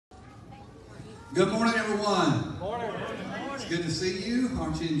Good morning, everyone. Morning. It's good to see you.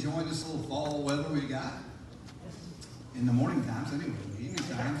 Aren't you enjoying this little fall weather we got? In the morning times, anyway. The evening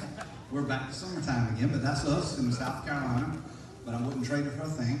times, we're back to summertime again, but that's us in South Carolina. But I wouldn't trade it for a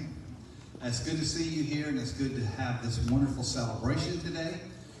thing. It's good to see you here, and it's good to have this wonderful celebration today,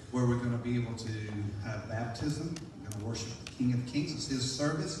 where we're going to be able to have baptism. We're going to worship the King of Kings. It's His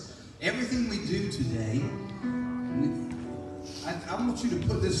service. Everything we do today, I want you to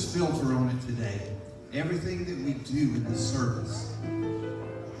put this filter on it today. Everything that we do in this service,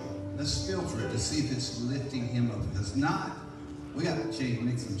 let's filter it to see if it's lifting Him up. If it's not, we got to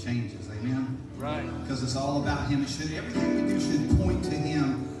make some changes. Amen? Right. Because it's all about Him. Everything we do should point to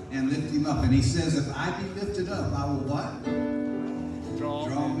Him and lift Him up. And He says, if I be lifted up, I will what?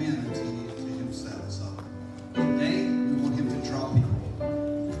 Draw men to Himself. So today, we want Him to draw people.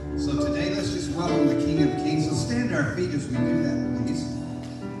 So today, let's just welcome the King of Kings. So stand to our feet as we do that, please.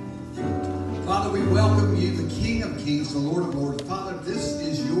 Father, we welcome you, the King of Kings, the Lord of Lords. Father, this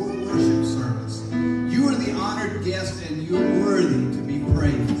is your worship service. You are the honored guest, and you're worthy to be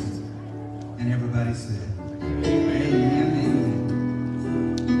praised. And everybody said, Amen. Amen.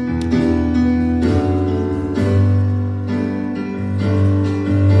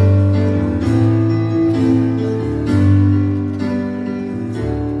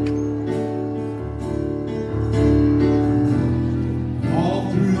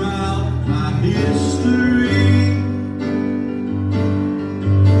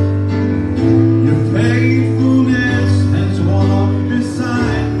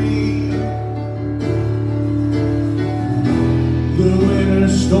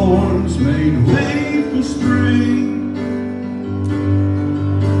 Storms made way for spring.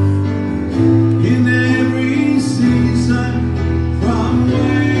 In every season, from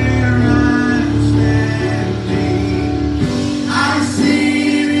where I'm standing, I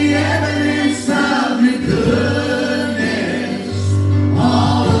see the evidence of your goodness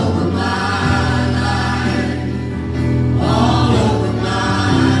all over my life, all over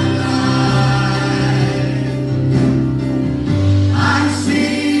my life. I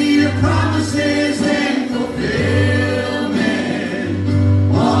see promises and fulfill.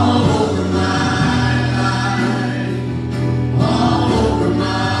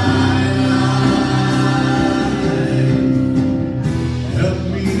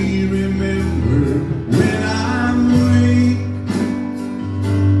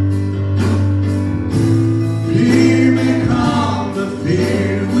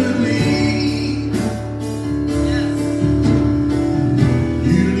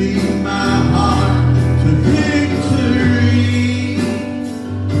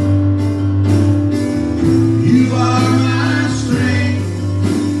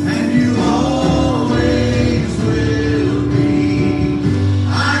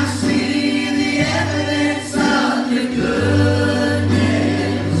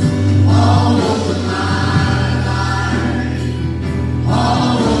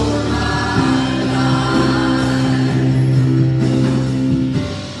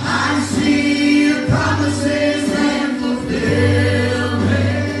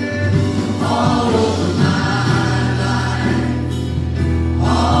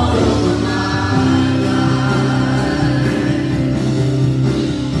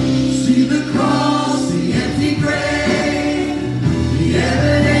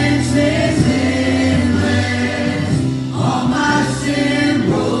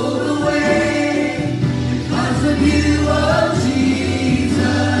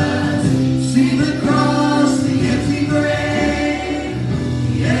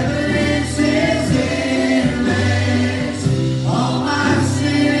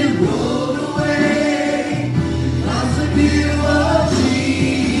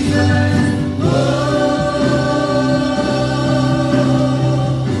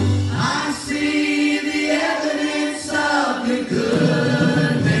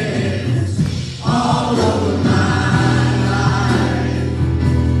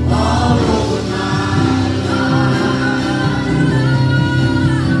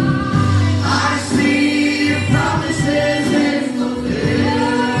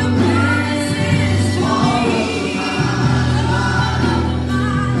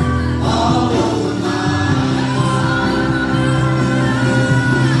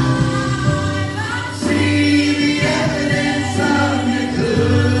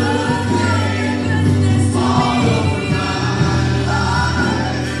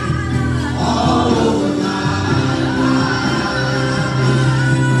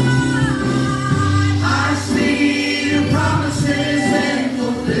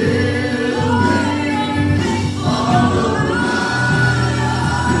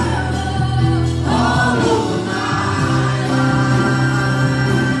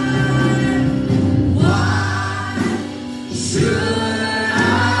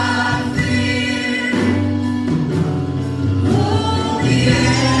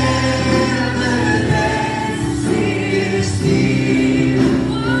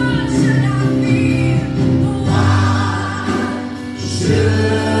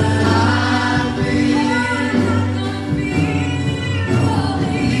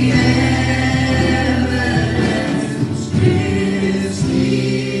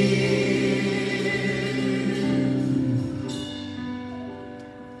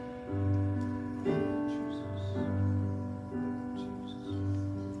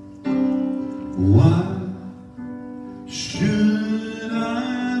 Why should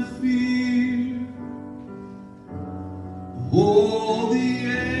I fear? Oh, the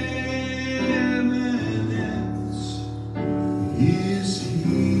evidence is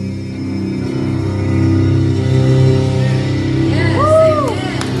here. Yes,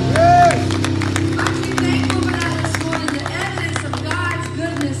 amen. Aren't you thankful for that this morning? The evidence of God's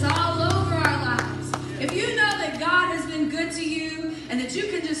goodness all over our lives. If you know that God has been good to you and that you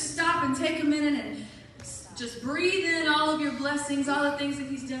can just stop and take a minute and just breathe in all of your blessings, all the things that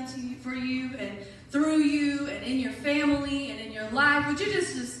He's done to you, for you and through you and in your family and in your life, would you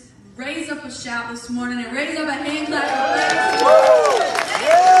just raise up a shout this morning and raise up a hand clap of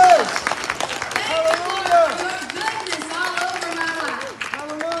praise? Thank you, Lord, for your goodness all over my life.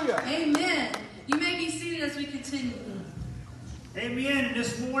 Hallelujah. Amen. You may be seated as we continue. Amen. And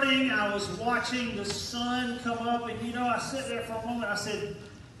this morning I was watching the sun come up, and I sit there for a moment. I said,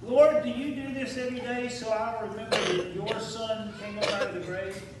 Lord, do you do this every day so I'll remember that your son came up out of the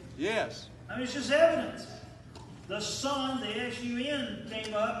grave? Yes. I mean, it's just evidence. The sun, the S-U-N,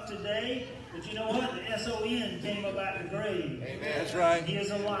 came up today, but you know what? The S-O-N came up out of the grave. Amen. That's right. He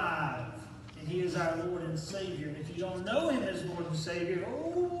is alive, and He is our Lord and Savior. And if you don't know Him as Lord and Savior, oh,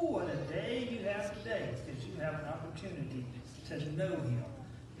 what a day you have today, because you have an opportunity to know Him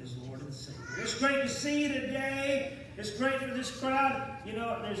as Lord and Savior. It's great to see you today. It's great for this crowd.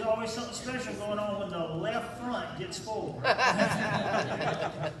 There's always something special going on when the left front gets full.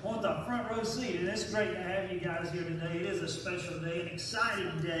 Want the front row seat. And it's great to have you guys here today. It is a special day, an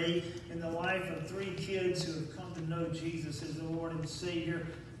exciting day in the life of 3 kids who have come to know Jesus as the Lord and Savior.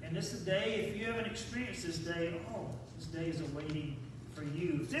 And this is a day, if you haven't experienced this day, this day is awaiting for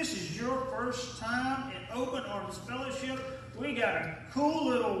you. If this is your first time in Open Arms Fellowship, we got a cool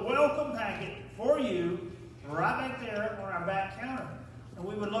little welcome packet for you right back there on our back counter. And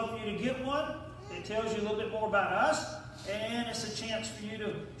we would love for you to get one. It tells you a little bit more about us, and it's a chance for you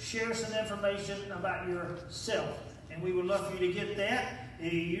to share some information about yourself. And we would love for you to get that.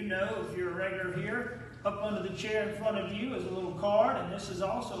 If you're a regular here, up under the chair in front of you is a little card, and this is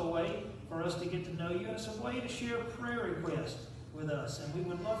also a way for us to get to know you. It's a way to share a prayer request with us, and we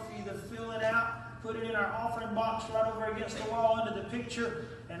would love for you to fill it out, put it in our offering box right over against the wall under the picture.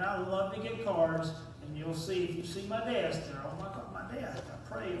 And I love to get cards, and you'll see, if you see my desk, they're on my desk. I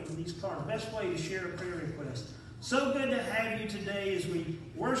pray over these cards. Best way to share a prayer request. So good to have you today as we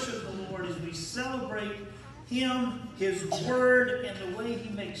worship the Lord, as we celebrate Him, His Word, and the way He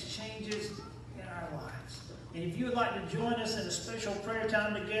makes changes in our lives. And if you would like to join us in a special prayer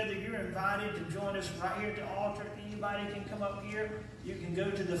time together, you're invited to join us right here at the altar. Anybody can come up here. You can go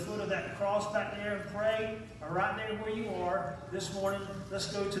to the foot of that cross back there and pray, or right there where you are this morning.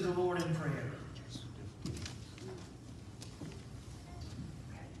 Let's go to the Lord in prayer.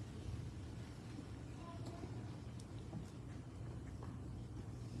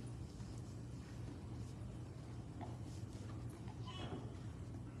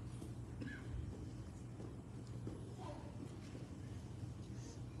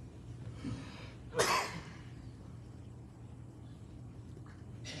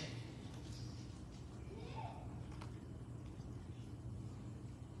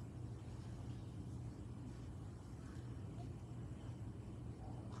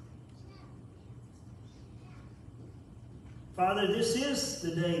 Father, this is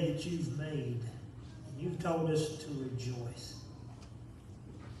the day that you've made, and you've told us to rejoice.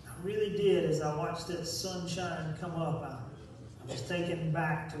 I really did, as I watched that sunshine come up, I was taken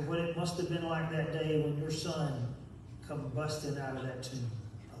back to what it must have been like that day when your son come busting out of that tomb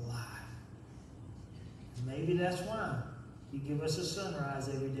alive. And maybe that's why you give us a sunrise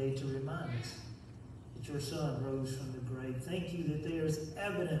every day to remind us that your son rose from the grave. Thank you that there's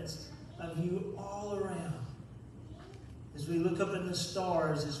evidence of you all around. As we look up in the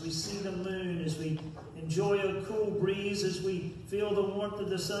stars, as we see the moon, as we enjoy a cool breeze, as we feel the warmth of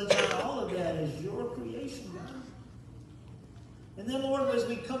the sunshine, all of that is your creation, God. And then, Lord, as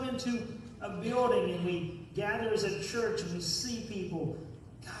we come into a building and we gather as a church and we see people,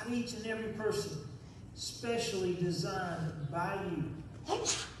 God, each and every person specially designed by you,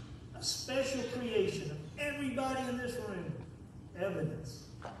 a special creation of everybody in this room, evidence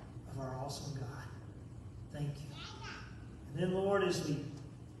of our awesome God. Thank you. And then, Lord, as we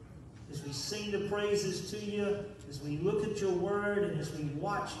sing the praises to you, as we look at your word, and as we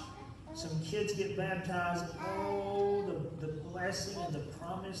watch some kids get baptized, the blessing and the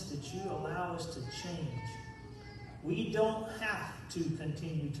promise that you allow us to change. We don't have to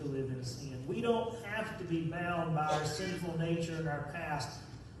continue to live in sin. We don't have to be bound by our sinful nature and our past.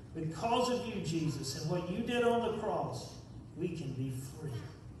 Because of you, Jesus, and what you did on the cross, we can be free.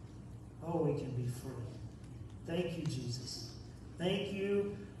 oh, we can be free. Thank you, Jesus. Thank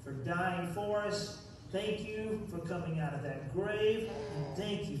you for dying for us. Thank you for coming out of that grave. And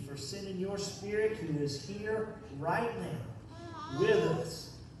thank you for sending your Spirit who is here right now with us.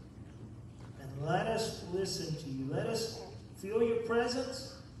 And let us listen to you. Let us feel your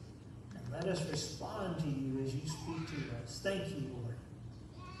presence. And let us respond to you as you speak to us. Thank you, Lord,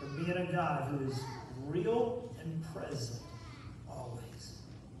 for being a God who is real and present always.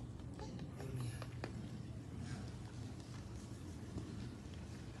 Amen.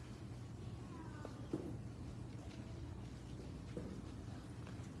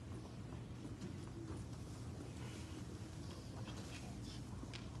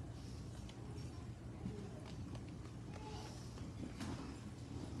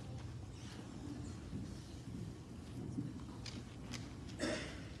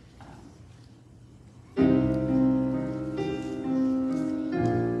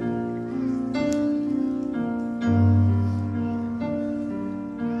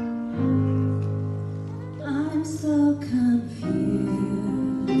 I'm so confused.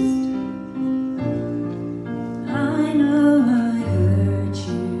 I know I heard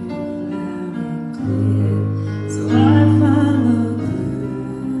you loud and clear, so I followed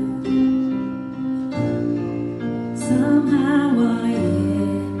through. Somehow I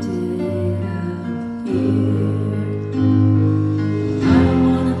ended up here. I don't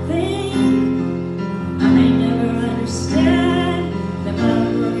wanna think, I may never understand that my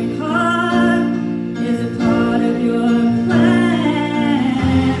broken heart is a part of your plan.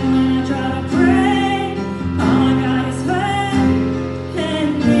 When I try to pray, all I got is hurt and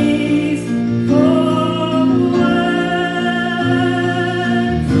these four words: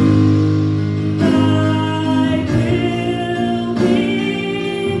 Thy will be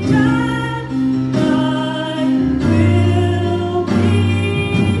done. Thy will be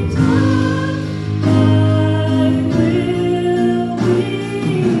done. Thy will be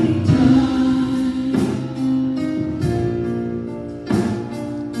done.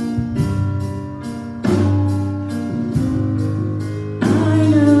 I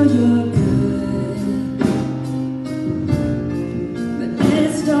know you're good, but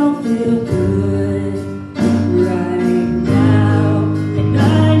this don't feel good right now. And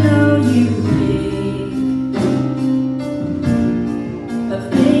I know you think of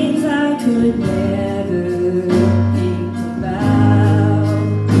things I could never think about.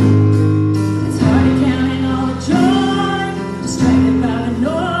 It's hard to count in all the joy, distracted by the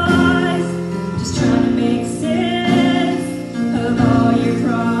noise, just trying to make sense of all your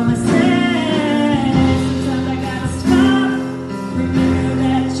promises. Sometimes I gotta stop, remember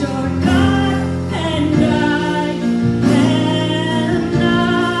that you're God, and I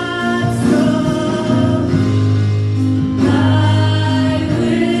cannot stop. Thy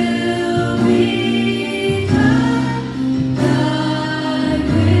will be done. Thy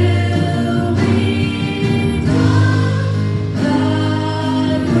will be done. Thy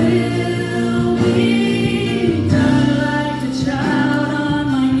will be done. Like a child on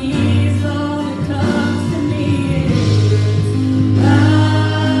my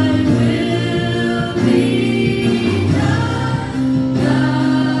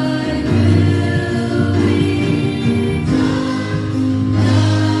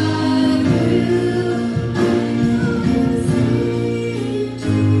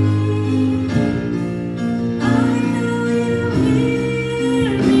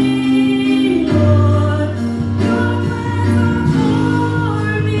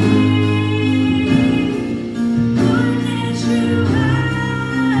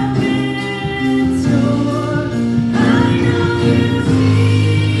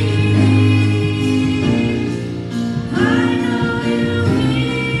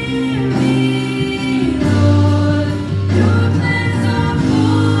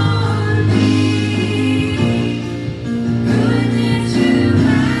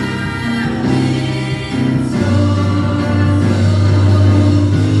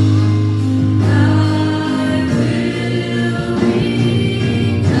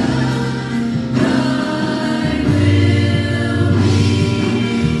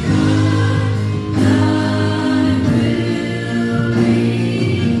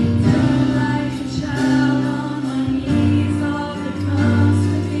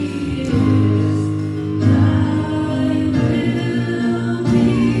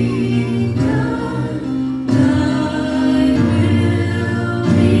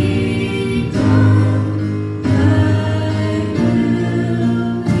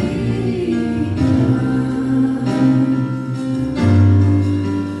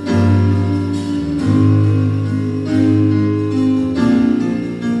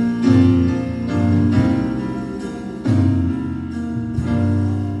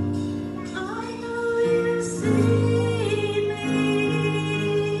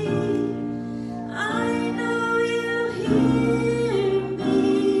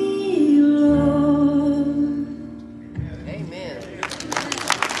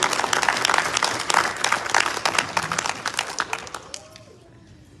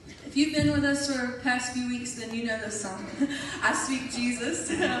know this song. I Speak Jesus.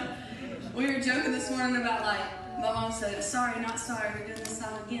 We were joking this morning about, like, my mom said, sorry, not sorry, we're doing this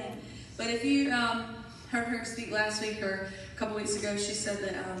song again. But if you heard her speak last week or a couple weeks ago, she said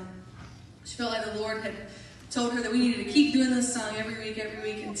that she felt like the Lord had told her that we needed to keep doing this song every week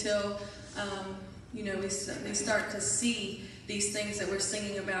until, we start to see these things that we're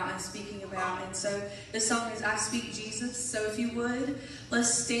singing about and speaking about. And so this song is I Speak Jesus. So if you would,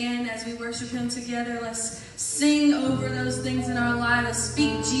 let's stand as we worship him together. Let's sing over those things in our lives. Let's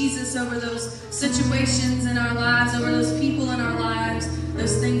speak Jesus over those situations in our lives, over those people in our lives,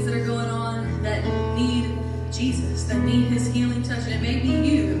 those things that are going on that need Jesus, that need his healing touch. And it may be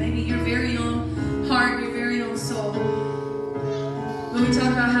you. It may be your very own heart, your very own soul. When we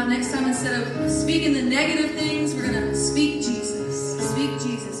talk about how next time, instead of speaking the negative things, we're going to speak Jesus. Speak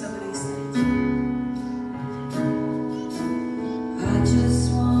Jesus over these things. I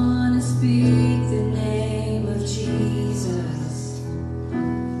just want to speak the name of Jesus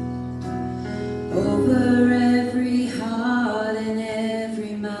over every heart and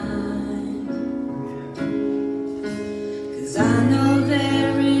every mind. 'Cause I know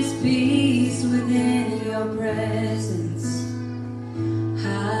there is peace within your presence.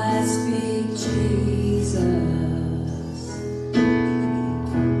 I speak Jesus.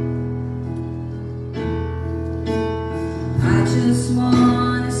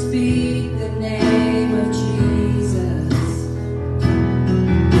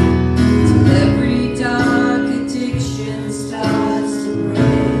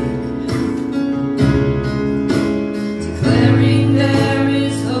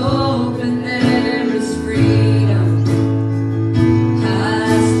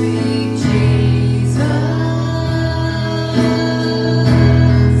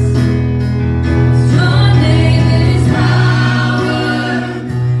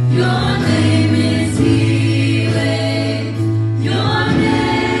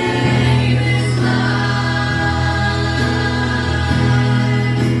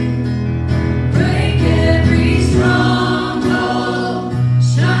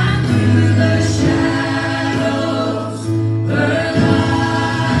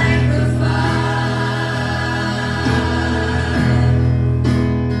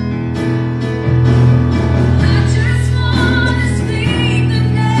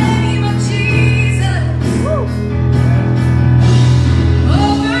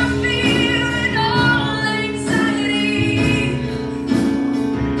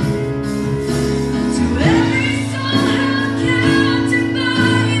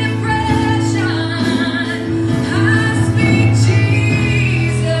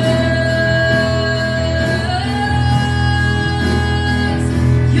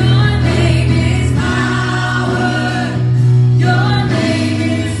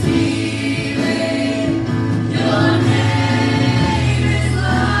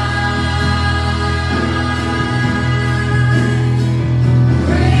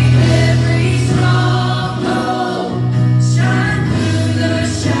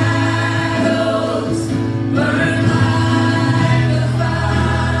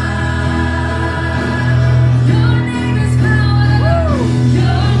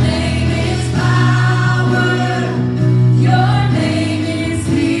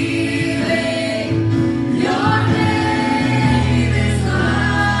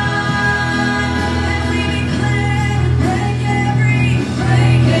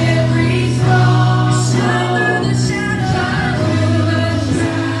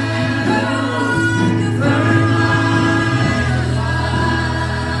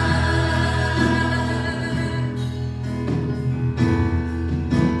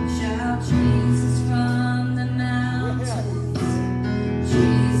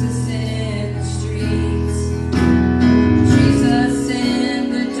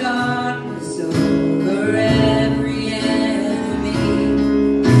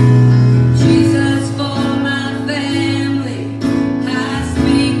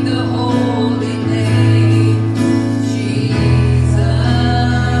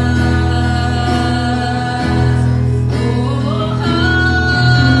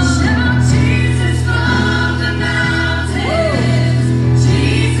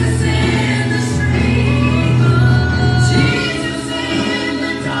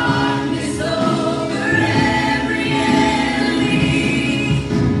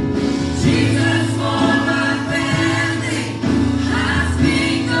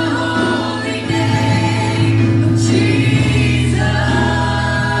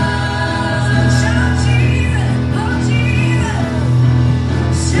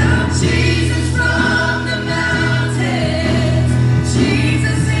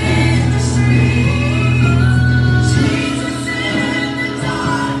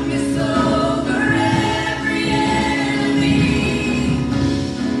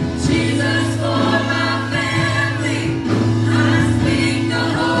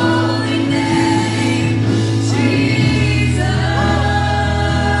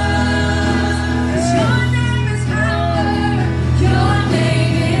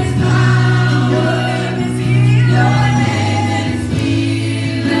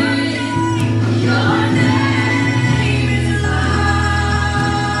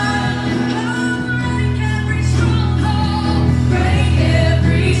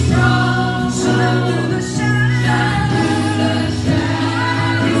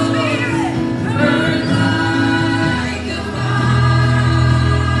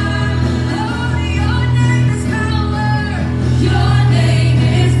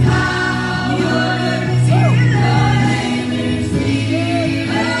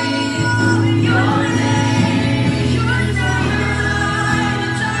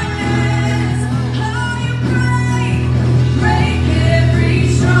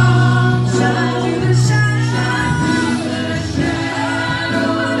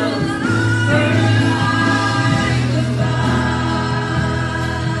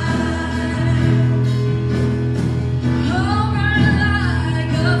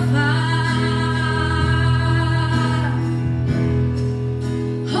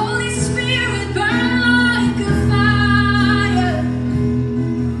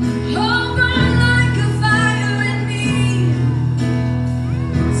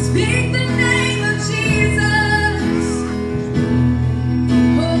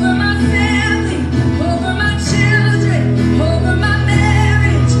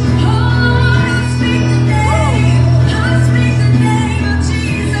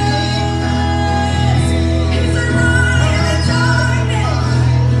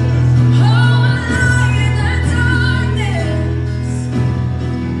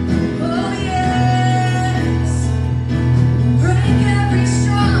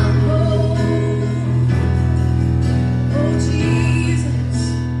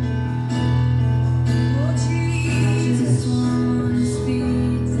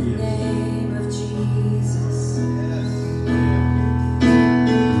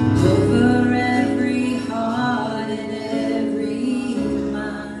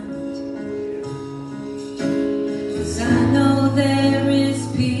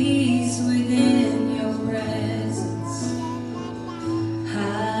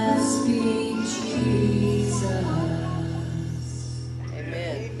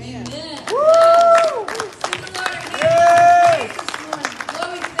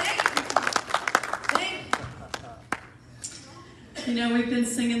 You know, we've been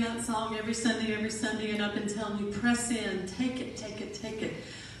singing that song every Sunday, and I've been telling you, press in, take it, take it, take it.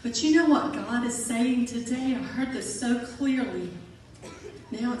 But you know what God is saying today? I heard this so clearly.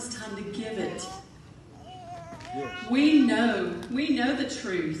 Now it's time to give it. We know the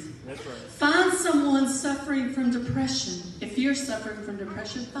truth. That's right. Find someone suffering from depression. If you're suffering from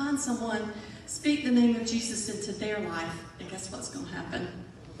depression, find someone, speak the name of Jesus into their life, and guess what's going to happen?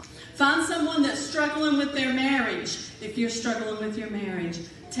 Find someone that's struggling with their marriage. If you're struggling with your marriage,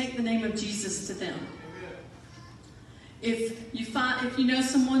 take the name of Jesus to them. If you know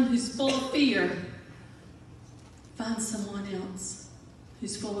someone who's full of fear, find someone else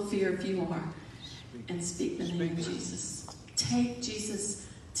who's full of fear if you are, and speak the name of Jesus. Take Jesus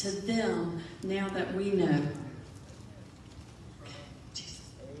to them now that we know. Okay, Jesus.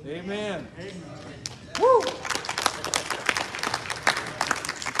 Amen. Woo!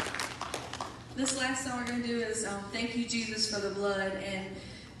 This last song we're going to do is Thank You, Jesus, for the blood. And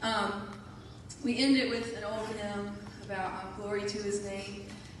we end it with an old hymn about glory to his name.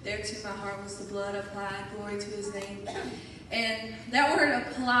 There to my heart was the blood applied, glory to his name. And that word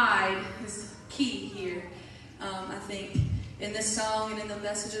applied is key here, I think, in this song and in the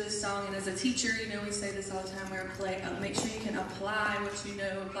message of this song. And as a teacher, you know, we say this all the time, make sure you can apply what you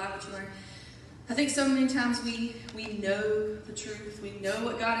know, apply what you learn. I think so many times we know the truth. We know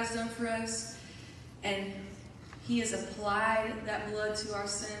what God has done for us. And he has applied that blood to our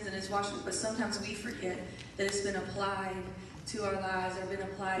sins and has washed it. But sometimes we forget that it's been applied to our lives or been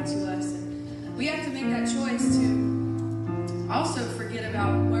applied to us. And we have to make that choice to also forget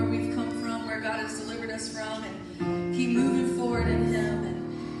about where we've come from, where God has delivered us from, and keep moving forward in him.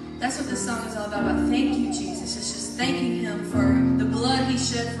 And that's what this song is all about thank you, Jesus. It's just thanking him for the blood he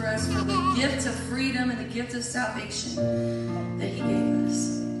shed for us, for the gift of freedom and the gift of salvation that he gave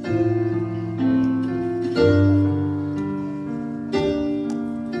us.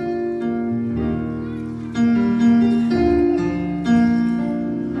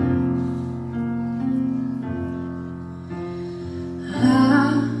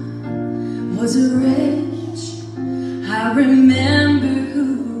 Was a wretch, I remember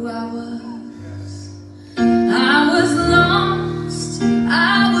who I was. I was lost,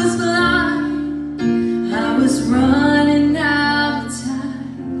 I was blind, I was running out of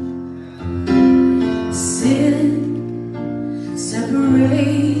time. Sin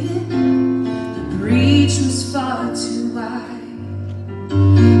separated, the breach was far too wide.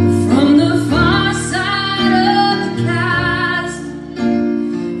 From the far side of the chasm,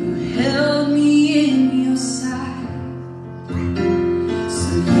 you held me in your sight.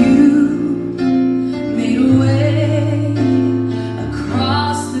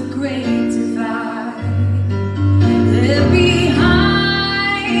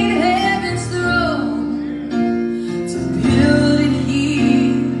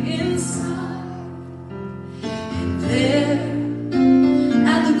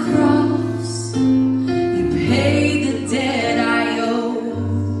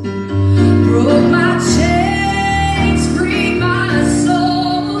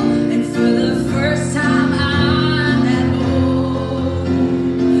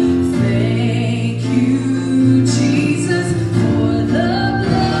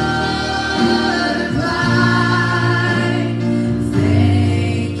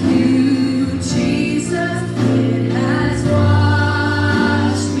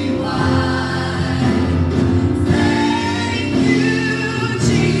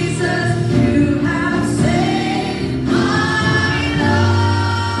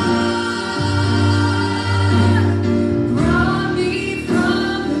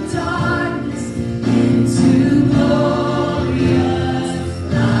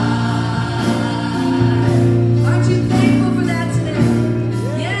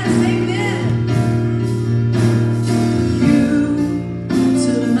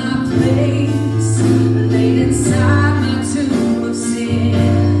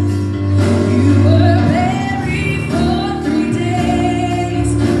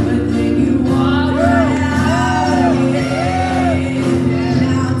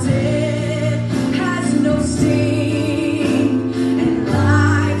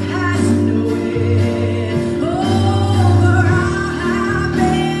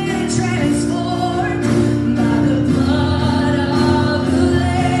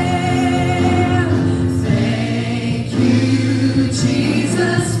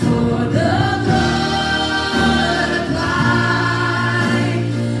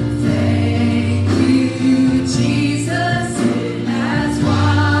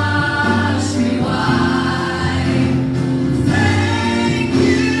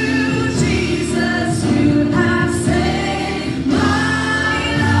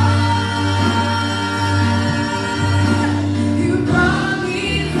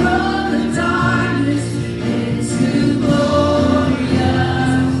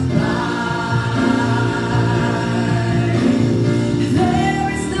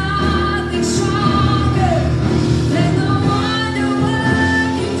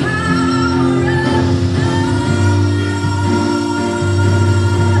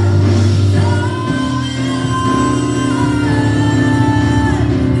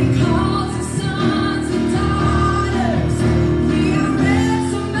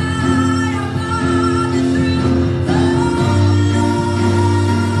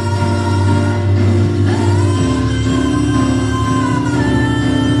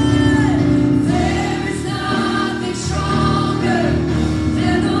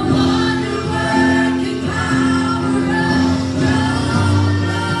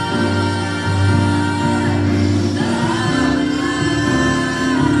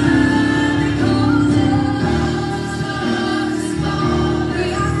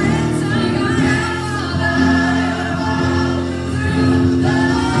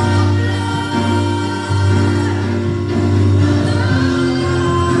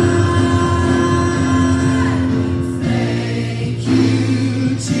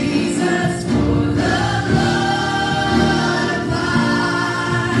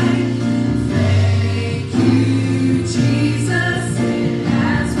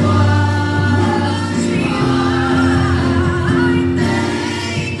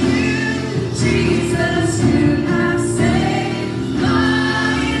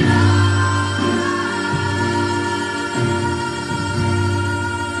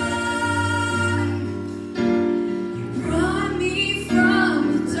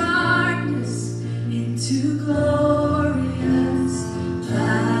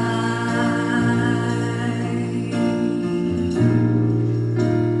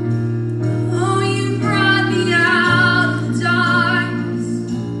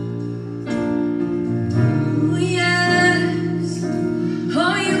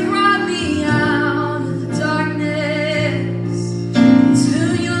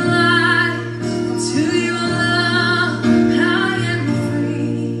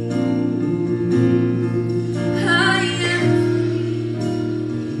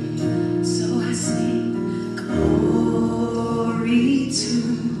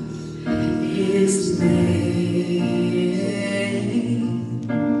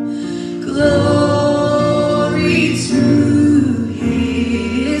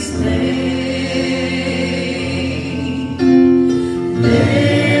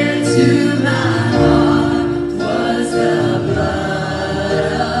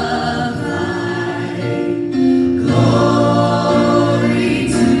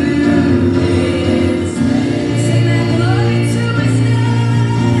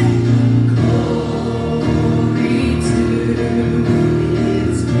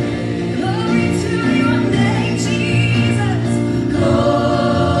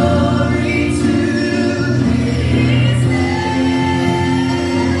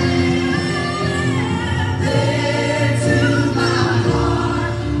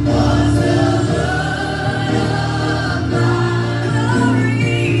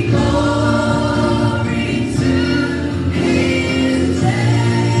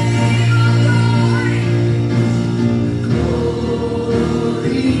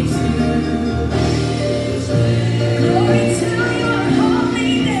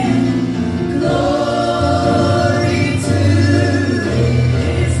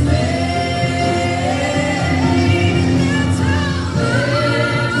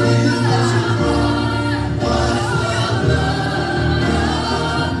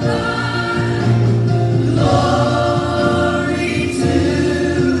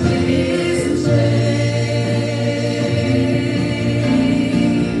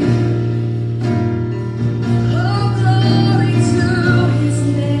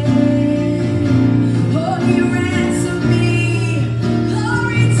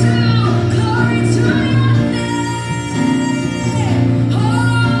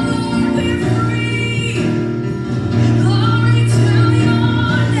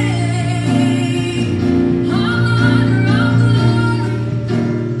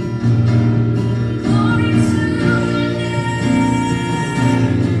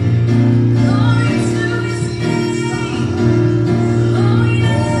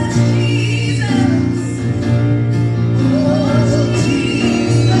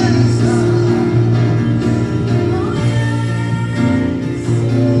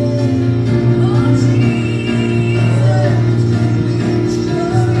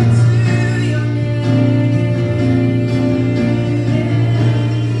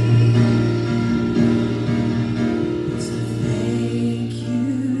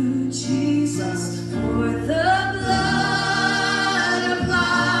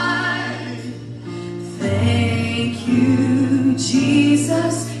 you,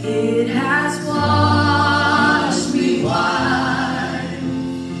 Jesus, it has washed me white.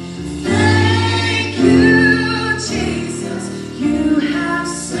 Thank you, Jesus, you have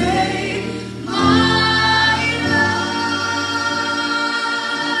saved my life.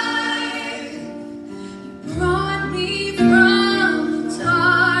 Brought me from the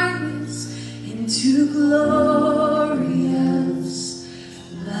darkness into glorious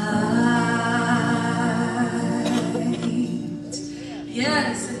light.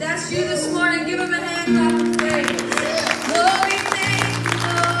 Yes, if that's you this morning, give him a hand clap of praise. Lord, we thank you,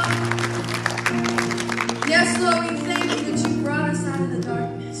 Lord. Yes, Lord, we thank you that you brought us out of the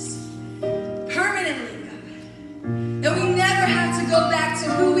darkness permanently, God. That we never have to go back to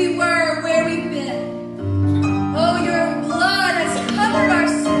who we were or where we've been. Oh, your blood has covered our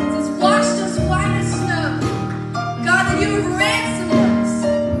sins, has washed us white as snow. God, that you have ransomed us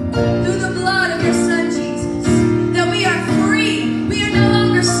through the blood of your Son, Jesus. That we are free. We are no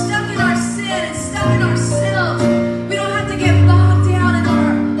longer stuck in our sin and stuck in ourselves. We don't have to get bogged down in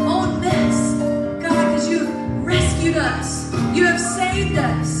our own mess. God, because you have rescued us. You have saved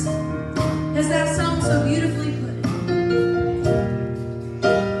us. As that song so beautifully put it.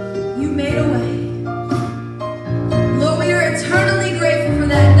 You made a way. Lord, we are eternally grateful for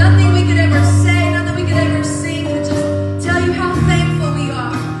that. Nothing we could ever say, nothing we could ever sing could just tell you how thankful we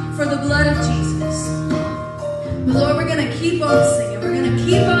are for the blood of Jesus. But Lord, we're going to keep on singing. We're going to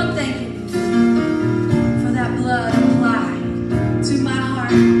keep on thanking you for that blood applied to my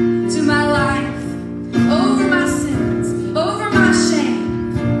heart, to my life, over my sins, over my shame.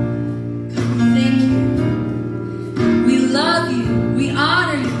 God, we thank you. We love you. We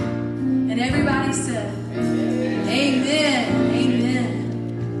honor you. And everybody said, Amen. Amen.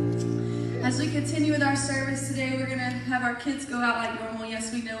 As we continue with our service today, we're going to have our kids go out like normal.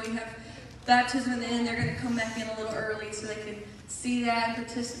 Yes, we know we have baptism in the end. They're going to come back in a little early so they can see that and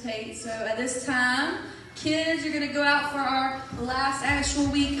participate. So at this time, kids, you're going to go out for our last actual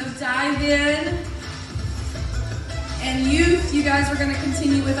week of Dive In. And youth, you guys are going to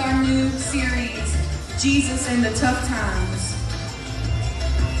continue with our new series, Jesus in the Tough Times.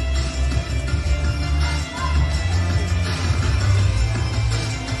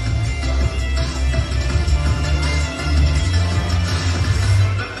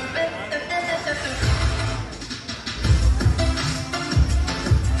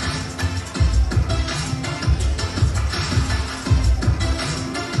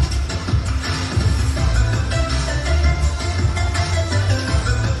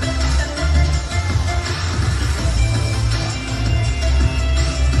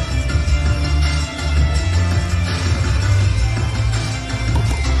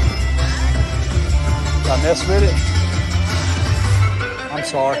 I mess with it? I'm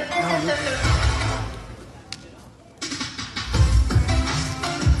sorry.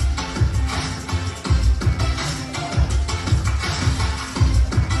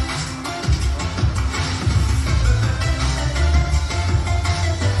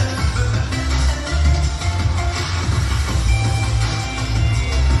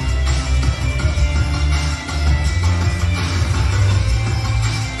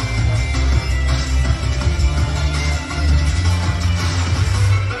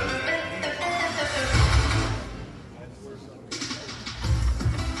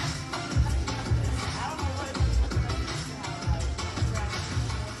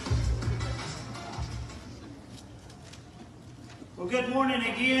 Well, good morning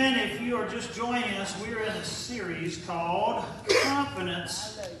again. If you are just joining us, we're in a series called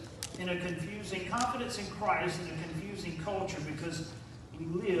Confidence in Christ in a confusing culture, because we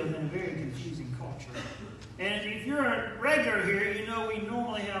live in a very confusing culture. And if you're a regular here, you know we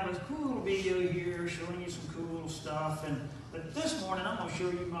normally have a cool little video here showing you some cool little stuff. But this morning I'm going to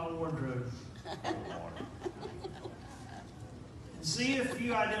show you my wardrobe. And see if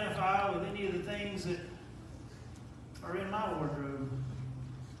you identify with any of the things that are in my wardrobe.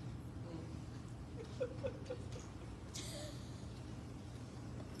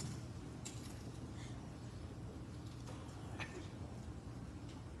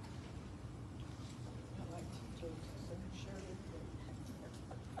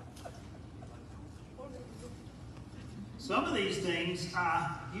 Some of these things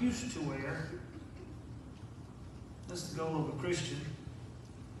I used to wear. That's the goal of a Christian.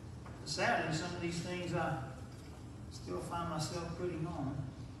 But sadly, some of these things I still find myself putting on.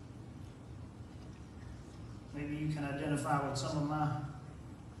 Maybe you can identify with some of my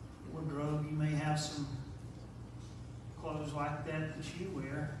wardrobe. You may have some clothes like that you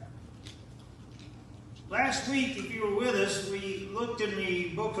wear. Last week, if you were with us, we looked in the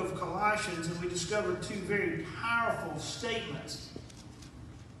book of Colossians and we discovered two very powerful statements.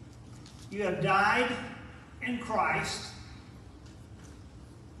 You have died in Christ,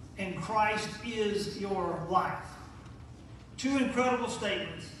 and Christ is your life. Two incredible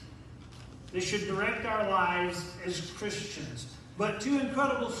statements that should direct our lives as Christians. But two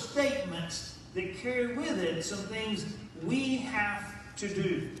incredible statements that carry with it some things we have to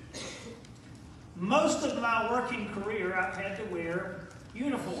do. Most of my working career, I've had to wear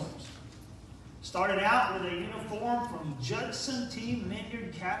uniforms. Started out with a uniform from Judson T.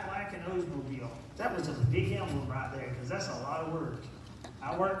 Minyard Cadillac and Oldsmobile. That was a big emblem right there, because that's a lot of work.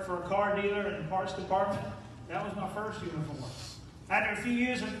 I worked for a car dealer in the parts department. That was my first uniform. After a few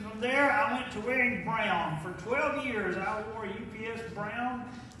years from there, I went to wearing brown. For 12 years, I wore UPS brown.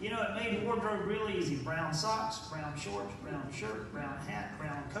 You know, it made wardrobe real easy. Brown socks, brown shorts, brown shirt, brown hat,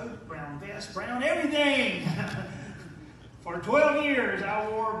 brown coat, brown vest, brown everything. For 12 years, I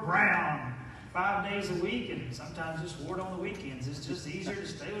wore brown 5 days a week, and sometimes just wore it on the weekends. It's just easier to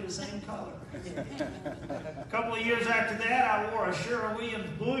stay with the same color. A couple of years after that, I wore a Sherwin-Williams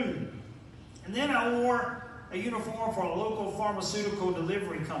blue. And then I wore a uniform for a local pharmaceutical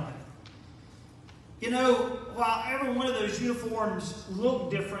delivery company. You know, while every one of those uniforms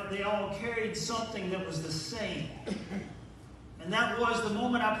looked different, they all carried something that was the same. And that was the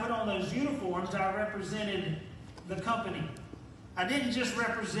moment I put on those uniforms, I represented the company. I didn't just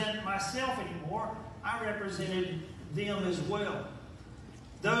represent myself anymore, I represented them as well.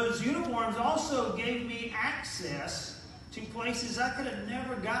 Those uniforms also gave me access to places I could have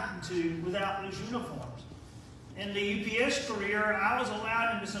never gotten to without those uniforms. In the UPS career, I was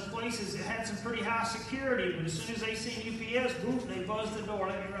allowed into some places that had some pretty high security, but as soon as they seen UPS, boom, they buzzed the door,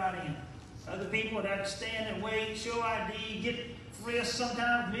 let me right in. Other people would have to stand and wait, show ID, get frisked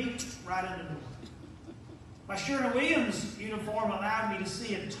sometimes, me, right in the door. My Sherwin-Williams uniform allowed me to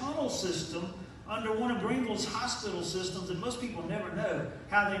see a tunnel system under one of Greenville's hospital systems that most people never know,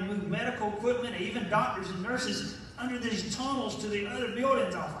 how they move medical equipment, even doctors and nurses, under these tunnels to the other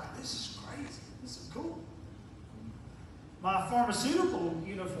buildings. I was like, this is crazy, this is cool. My pharmaceutical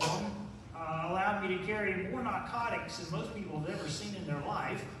uniform allowed me to carry more narcotics than most people have ever seen in their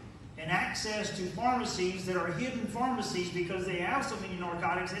life, and access to pharmacies that are hidden pharmacies because they have so many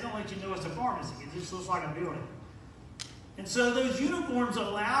narcotics, they don't let you know it's a pharmacy. It just looks like a building. And so those uniforms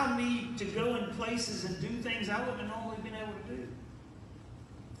allowed me to go in places and do things I wouldn't have normally been able to do.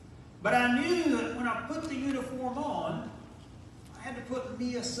 But I knew that when I put the uniform on, I had to put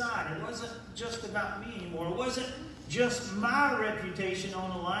me aside. It wasn't just about me anymore. It wasn't just my reputation on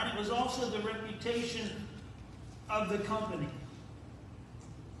the line. It was also the reputation of the company.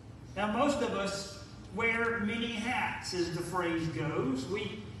 Now, most of us wear many hats, as the phrase goes.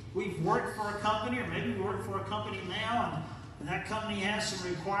 We've worked for a company, or maybe we work for a company now, and that company has some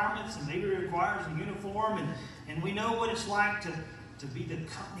requirements, and maybe it requires a uniform, and we know what it's like to be the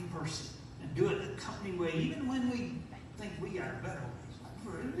company person and do it the company way, even when we think we got a better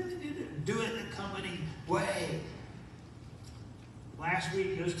way. Do it the company way. Last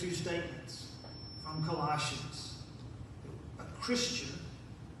week, those two statements from Colossians. A Christian,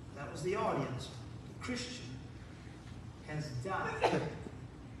 that was the audience, the Christian has died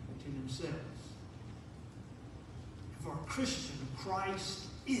to themselves. For a Christian, Christ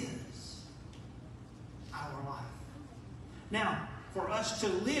is our life. Now, for us to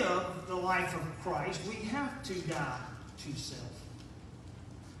live the life of Christ, we have to die to self.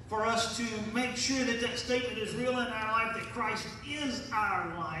 For us to make sure that that statement is real in our life, that Christ is our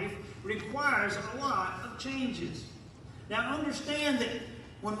life, requires a lot of changes. Now understand that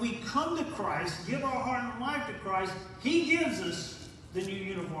when we come to Christ, give our heart and life to Christ, He gives us the new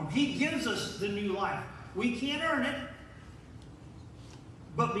uniform. He gives us the new life. We can't earn it,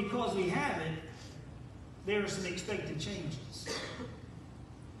 but because we have it, there are some expected changes.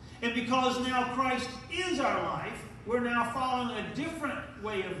 And because now Christ is our life, we're now following a different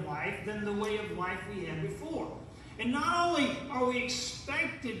way of life than the way of life we had before. And not only are we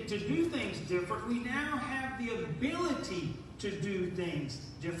expected to do things different, we now have the ability to do things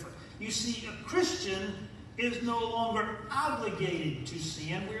different. You see, a Christian is no longer obligated to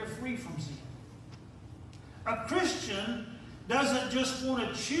sin. We are free from sin. A Christian doesn't just want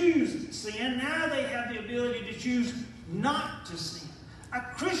to choose sin. Now they have the ability to choose not to sin. A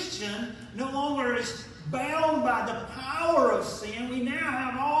Christian no longer is bound by the power of sin. We now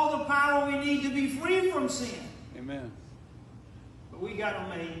have all the power we need to be free from sin. Amen. But we got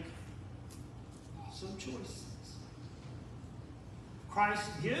to make some choices. Christ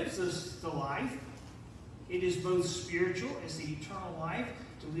gives us the life. It is both spiritual, it's the eternal life.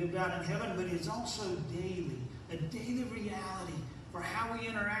 to live out in heaven, but it's also daily, a daily reality for how we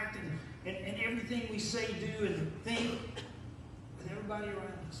interact and everything we say, do, and think with everybody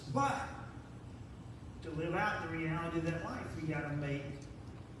around us. But to live out the reality of that life, we got to make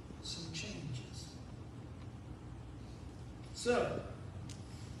some changes. So,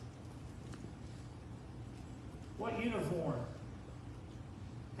 what uniform,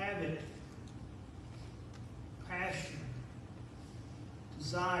 habit, passion,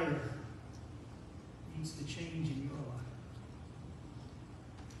 desire needs to change in your life?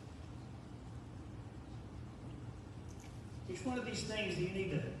 Which one of these things do you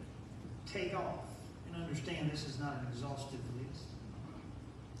need to take off? And understand this is not an exhaustive list.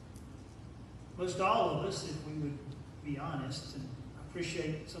 Most all of us, if we would be honest, and I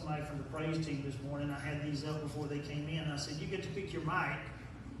appreciate somebody from the praise team this morning. I had these up before they came in. I said, you get to pick your mic.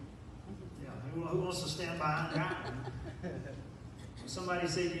 Yeah, who wants to stand behind that one? Somebody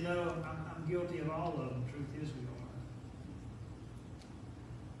said, you know, I'm guilty of all of them. Truth is, we are.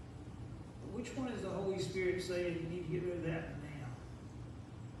 But which one is the Holy Spirit saying you need to get rid of that now?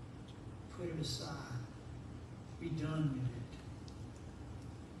 Put it aside. Be done with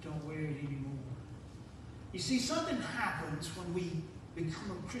it. Don't wear it anymore. You see, something happens when we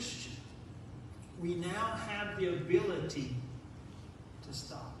become a Christian. We now have the ability to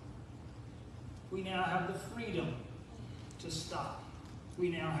stop. We now have the freedom to stop. We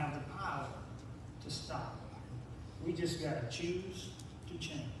now have the power to stop. We just got to choose to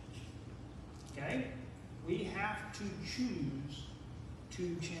change. Okay? We have to choose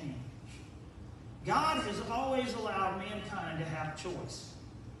to change. God has always allowed mankind to have choice.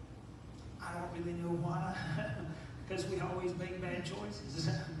 I don't really know why, because we always make bad choices.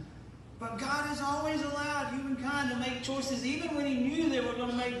 But God has always allowed humankind to make choices, even when He knew they were going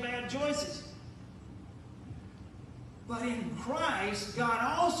to make bad choices. But in Christ, God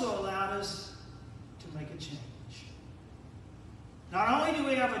also allowed us to make a change. Not only do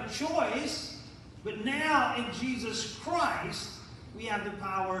we have a choice, but now in Jesus Christ, we have the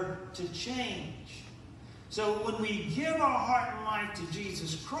power to change. So when we give our heart and life to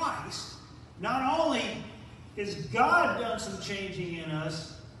Jesus Christ, not only has God done some changing in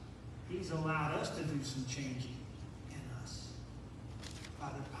us, He's allowed us to do some changing in us. By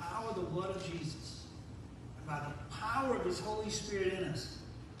the power of the blood of Jesus, and by the power of His Holy Spirit in us,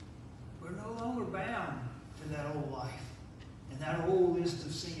 we're no longer bound to that old life and that old list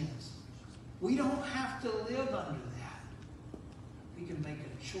of sins. We don't have to live under that. We can make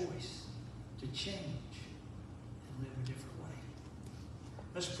a choice to change and live a different way.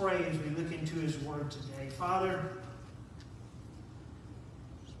 Let's pray as we look into His Word today. Father,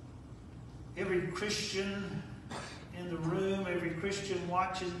 every Christian in the room, every Christian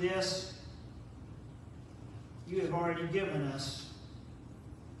watching this, You have already given us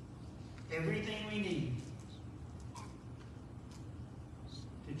everything we need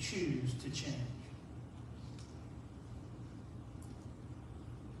to choose to change.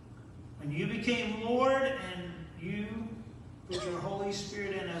 When You became Lord and You put Your Holy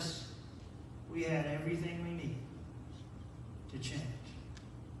Spirit in us, we had everything we need to change.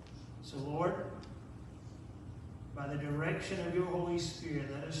 So, Lord, by the direction of Your Holy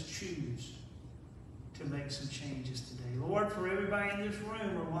Spirit, let us choose to make some changes today. Lord, for everybody in this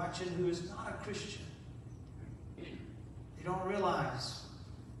room or watching who is not a Christian, they don't realize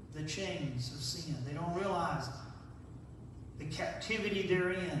the chains of sin. They don't realize the captivity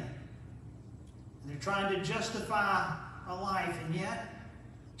they're in. And they're trying to justify a life, and yet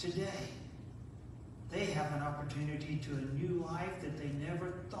today they have an opportunity to a new life that they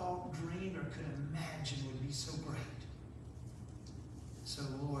never thought, dreamed, or could imagine would be so great. So,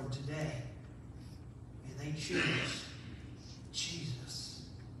 Lord, today, may they choose Jesus,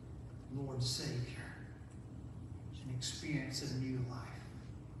 Lord Savior, and experience a new life.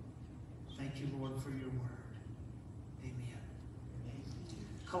 Thank You, Lord, for Your word. Amen.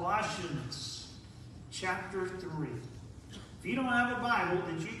 Colossians chapter 3. If you don't have a Bible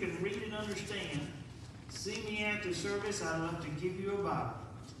that you can read and understand, see me after service. I'd love to give you a Bible.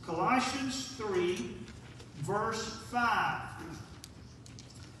 Colossians 3, verse 5.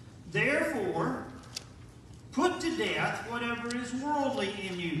 Therefore, put to death whatever is worldly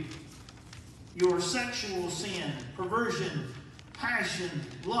in you. Your sexual sin, perversion, passion,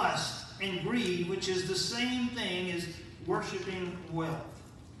 lust, and greed, which is the same thing as worshiping wealth.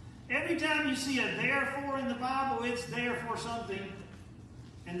 Every time you see a therefore in the Bible, it's there for something.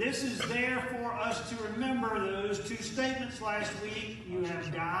 And this is there for us to remember those two statements last week. You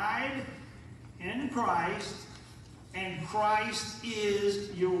have died in Christ, and Christ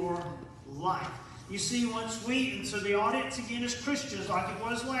is your life. You see, and so the audience again is Christians like it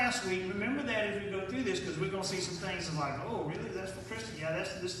was last week. Remember that as we go through this, because we're going to see some things like, oh, really? That's for Christians? Yeah,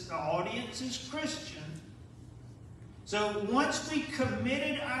 the audience is Christian. So once we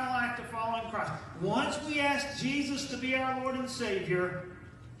committed our life to following Christ, once we asked Jesus to be our Lord and Savior,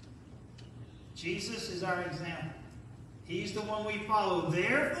 Jesus is our example. He's the one we follow.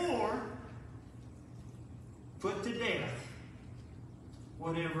 Therefore, put to death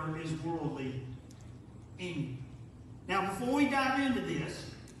whatever is worldly in you. Now, before we dive into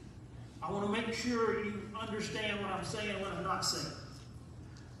this, I want to make sure you understand what I'm saying and what I'm not saying.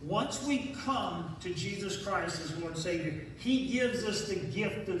 Once we come to Jesus Christ as Lord and Savior, He gives us the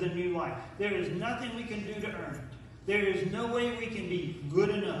gift of the new life. There is nothing we can do to earn it. There is no way we can be good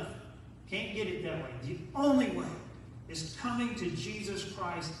enough. Can't get it that way. The only way is coming to Jesus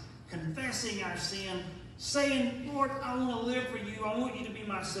Christ, confessing our sin, saying, Lord, I want to live for you. I want you to be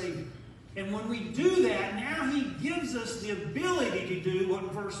my Savior. And when we do that, now He gives us the ability to do what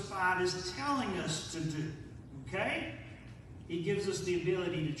verse 5 is telling us to do. Okay? He gives us the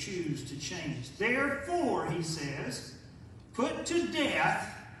ability to choose to change. Therefore, He says, put to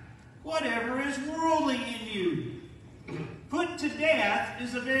death whatever is worldly in you. Put to death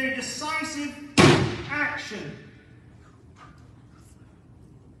is a very decisive action.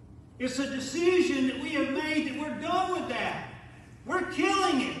 It's a decision that we have made that we're done with that. We're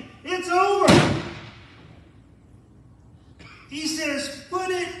killing it. It's over. He says, put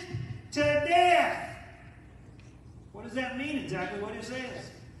it to death. What does that mean exactly? What it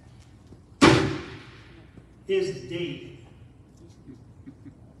says? His deed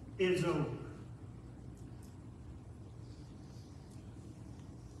is over.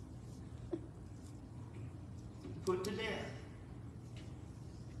 Put to death.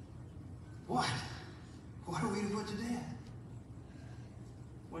 What? What are we to put to death?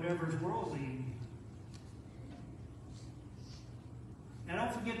 Whatever is worldly in you. Now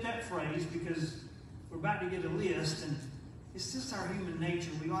don't forget that phrase, because we're about to get a list, and it's just our human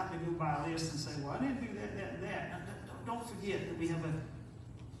nature. We like to go by a list and say, well, I didn't do that, that, and that. Now, don't forget that we have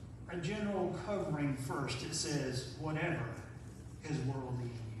a general covering first. It says, whatever is worldly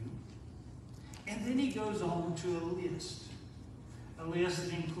in you. And then he goes on to a list. A list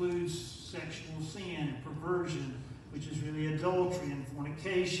that includes sexual sin, perversion, which is really adultery and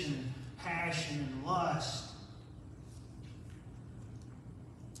fornication and passion and lust.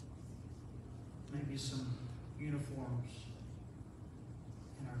 Maybe some uniforms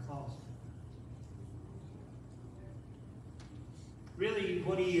in our closet. Really,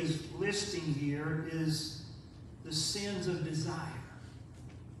 what he is listing here is the sins of desire.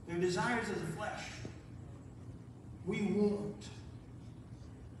 They're desires of the flesh. We want.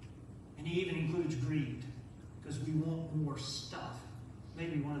 And he even includes greed, because we want more stuff.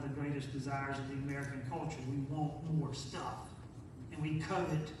 Maybe one of the greatest desires of the American culture. We want more stuff. And we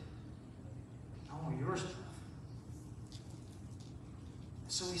covet, I want your stuff.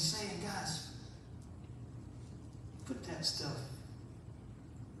 So he's saying, guys, put that stuff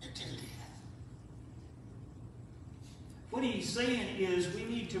to death. What he's saying is we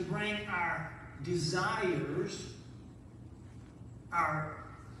need to bring our desires, our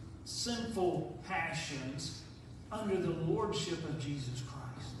sinful passions, under the lordship of Jesus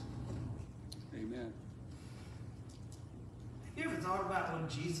Christ. Amen. Have you ever thought about what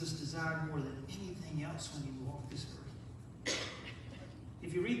Jesus desired more than anything else when he walked this earth?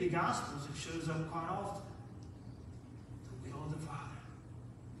 If you read the Gospels, it shows up quite often. The will of the Father.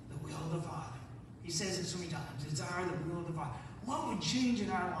 The will of the Father. He says it so many times. Desire the will of the Father. What would change in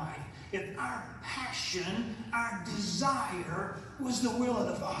our life if our passion, our desire, was the will of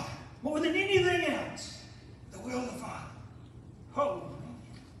the Father? More than anything else, the will of the Father. Oh, man.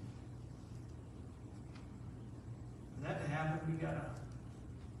 For that to happen, we got to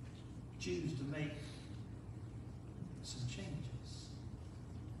choose to make some changes.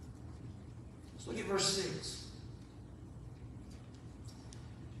 Let's look at verse 6.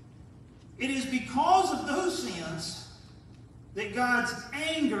 It is because of those sins that God's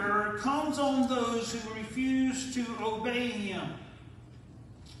anger comes on those who refuse to obey Him.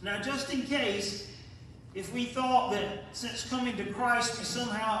 Now, just in case, if we thought that since coming to Christ we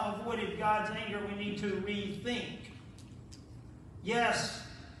somehow avoided God's anger, we need to rethink. Yes,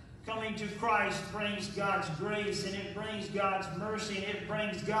 coming to Christ brings God's grace, and it brings God's mercy, and it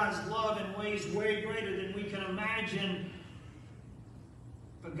brings God's love in ways way greater than we can imagine.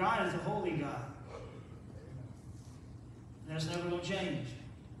 But God is a holy God. And that's never going to change.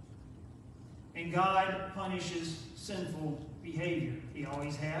 And God punishes sinful behavior. He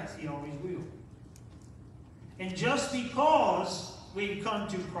always has. He always will. And just because we've come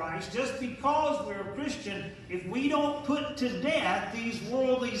to Christ, just because we're a Christian, if we don't put to death these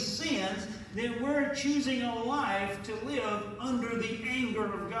worldly sins, then we're choosing a life to live under the anger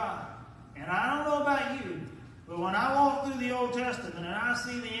of God. And I don't know about you, but when I walk through the Old Testament and I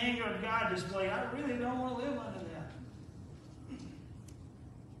see the anger of God displayed, I really don't want to live under that.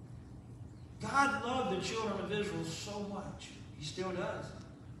 God loved the children of Israel so much. He still does.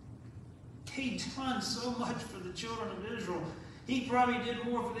 He'd done so much for the children of Israel. He probably did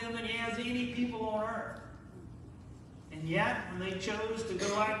more for them than he has any people on earth. And yet, when they chose to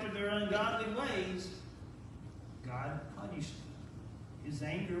go after their ungodly ways, God punished them. His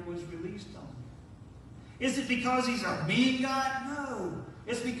anger was released on them. Is it because he's a mean God? No.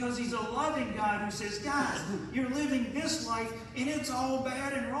 It's because he's a loving God who says, guys, you're living this life and it's all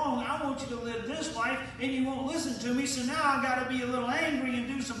bad and wrong. I want you to live this life and you won't listen to me, so now I've got to be a little angry and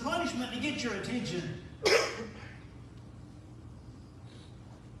do some punishment to get your attention.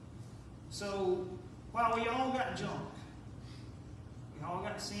 So, while we all got junk, we all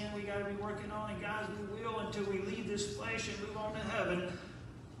got sin we got to be working on, and guys, we will until we leave this flesh and move on to heaven.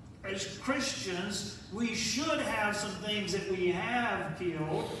 As Christians, we should have some things that we have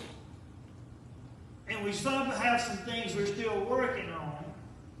killed, and we still have some things we're still working on.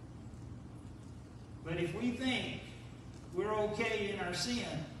 But if we think we're okay in our sin,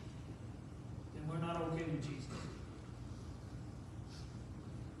 then we're not okay with Jesus.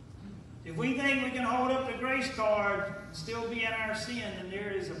 If we think we can hold up the grace card and still be in our sin, then there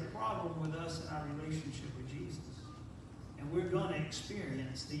is a problem with us in our relationship with Jesus. And we're going to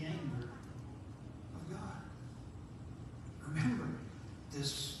experience the anger of God. Remember,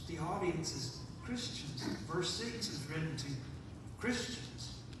 the audience is Christians. Verse 6 is written to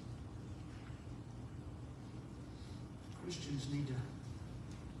Christians. Christians need to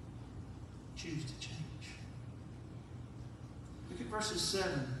choose to change. Look at verses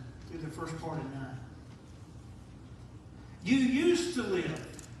 7 through the first part of 9. You used to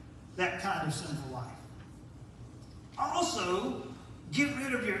live that kind of sinful life. Also, get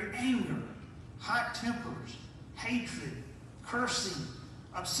rid of your anger, hot tempers, hatred, cursing,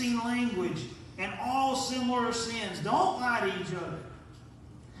 obscene language, and all similar sins. Don't lie to each other.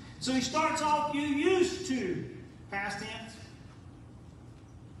 So he starts off, you used to, past tense.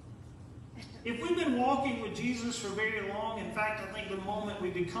 If we've been walking with Jesus for very long, in fact, I think the moment we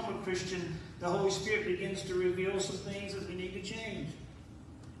become a Christian, the Holy Spirit begins to reveal some things that we need to change.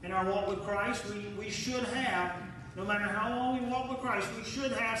 In our walk with Christ, we should have, no matter how long we walk with Christ, we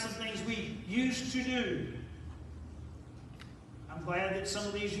should have some things we used to do. I'm glad that some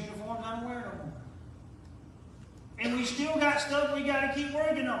of these uniforms I don't wear no more. And we still got stuff we got to keep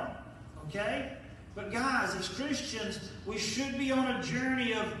working on. Okay? But guys, as Christians, we should be on a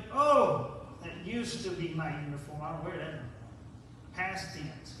journey of, that used to be my uniform. I don't wear that anymore. Past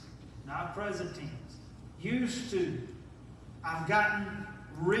tense, not present tense. Used to. I've gotten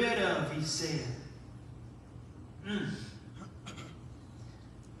rid of, he said.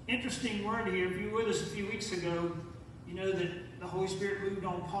 Interesting word here. If you were with us a few weeks ago, you know that the Holy Spirit moved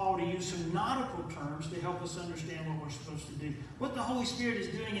on Paul to use some nautical terms to help us understand what we're supposed to do. What the Holy Spirit is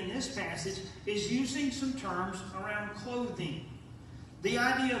doing in this passage is using some terms around clothing. The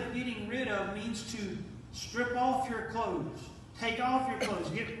idea of getting rid of means to strip off your clothes. Take off your clothes.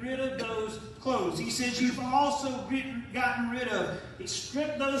 Get rid of those clothes. He says you've also gotten rid of. He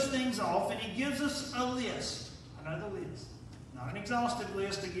stripped those things off, and he gives us a list. Another list. Not an exhaustive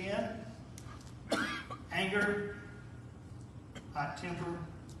list again. Anger, hot temper,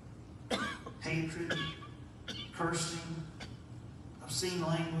 hatred, cursing, obscene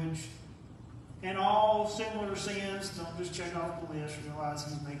language, and all similar sins. Don't just check off the list. Realize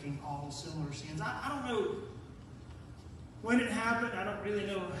he's making all similar sins. I don't know when it happened. I don't really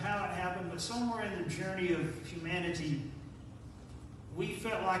know how it happened, but somewhere in the journey of humanity, we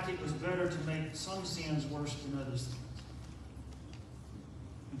felt like it was better to make some sins worse than other sins.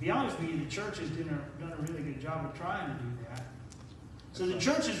 To be honest with you, the church has done a really good job of trying to do that. So the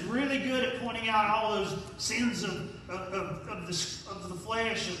church is really good at pointing out all those sins of the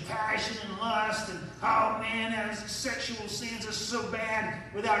flesh, of passion and lust, and oh man, that sexual sins are so bad,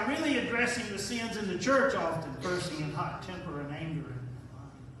 without really addressing the sins in the church often, cursing and hot temper and anger and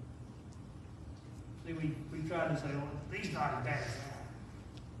lying. See, we try to say, well, these not as bad as that.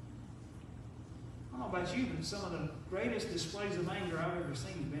 I don't know about you, but some of the greatest displays of anger I've ever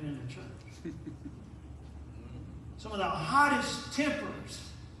seen have been in the church. Some of the hottest tempers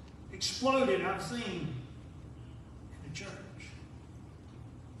exploded I've seen in the church.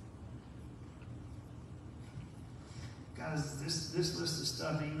 Guys, this list of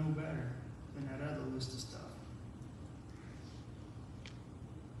stuff ain't no better than that other list of stuff.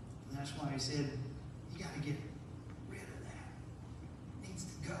 And that's why he said, you got to get rid of that. It needs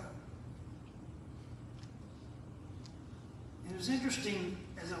to go. And it was interesting,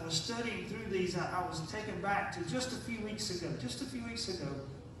 as I was studying through these, I was taken back to just a few weeks ago.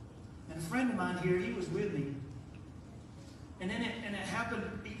 And a friend of mine here, he was with me. And then it happened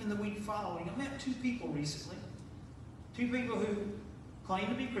even the week following. I met two people recently. Two people who claimed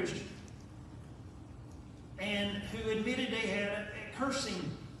to be Christian and who admitted they had a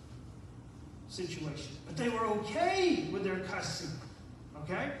cursing situation. But they were okay with their cussing.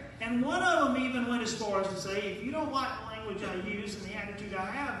 Okay? And one of them even went as far as to say, if you don't like the language I use and the attitude I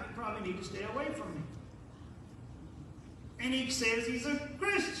have, you probably need to stay away from me. And he says he's a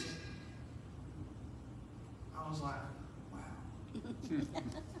Christian. I was like, wow.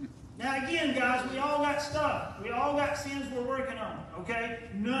 Now again, guys, we all got stuff. We all got sins we're working on, okay?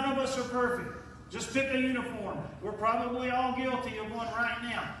 None of us are perfect. Just pick a uniform. We're probably all guilty of one right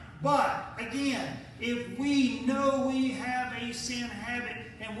now. But, again, if we know we have a sin habit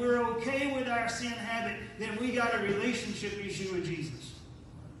and we're okay with our sin habit, then we got a relationship issue with Jesus.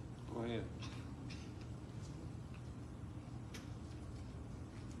 Go ahead.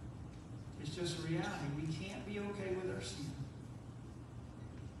 It's just a reality. We can't be okay with our sin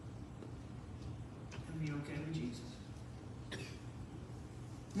and be okay with Jesus.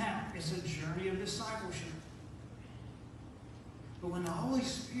 Now, it's a journey of discipleship. But when the Holy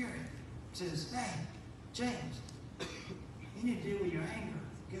Spirit says, hey, James, you need to deal with your anger,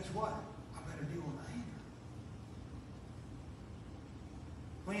 guess what? I better deal with my anger.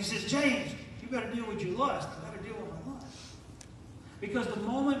 When he says, James, you better deal with your lust, I better deal with my lust. Because the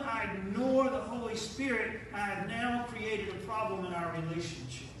moment I ignore the Holy Spirit, I have now created a problem in our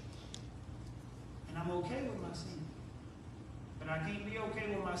relationship. And I'm okay with my sin. But I can't be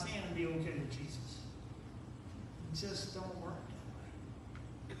okay with my sin and be okay with Jesus. It just don't work that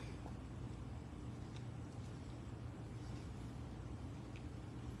way.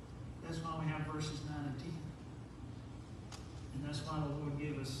 That's why we have verses 9 and 10. And that's why the Lord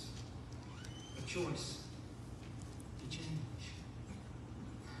gave us a choice to change.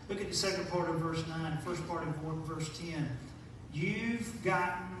 Look at the second part of verse 9, first part of verse 10. You've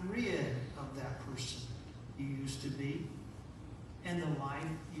gotten rid of that person you used to be and the life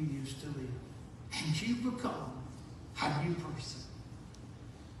you used to live. And you've become a new person.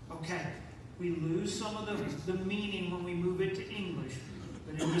 Okay, we lose some of the meaning when we move it to English.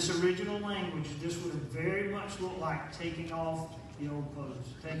 But in this original language, this would have very much looked like taking off the old clothes.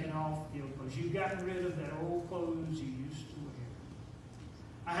 Taking off the old clothes. You've gotten rid of that old clothes you used to wear.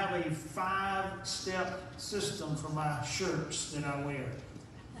 I have a 5-step system for my shirts that I wear.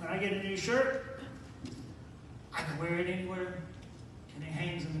 When I get a new shirt, I can wear it anywhere, and it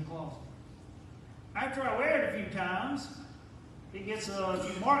hangs in the closet. After I wear it a few times, it gets a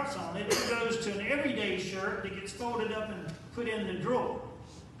few marks on it. It goes to an everyday shirt that gets folded up and put in the drawer.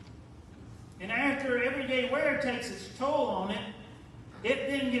 And after everyday wear takes its toll on it, it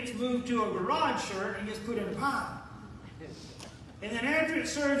then gets moved to a garage shirt and gets put in a pile. And then after it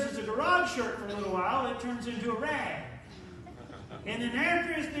serves as a garage shirt for a little while, it turns into a rag. And then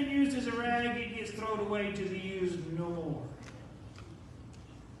after it's been used as a rag, it gets thrown away to be used no more.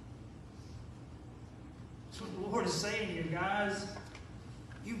 That's what the Lord is saying to you guys.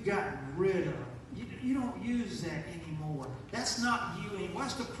 You've gotten rid of it. You don't use that anymore. That's not you anymore.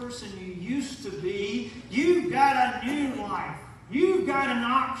 That's the person you used to be. You've got a new life. You've got an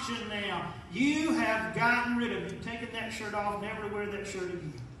option now. You have gotten rid of it. You've taken that shirt off, never to wear that shirt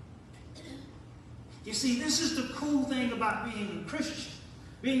again. You see, this is the cool thing about being a Christian.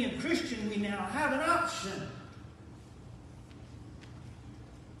 Being a Christian, we now have an option.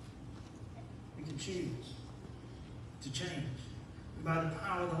 We can choose to change. And by the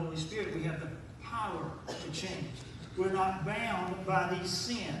power of the Holy Spirit, we have the power to change. We're not bound by these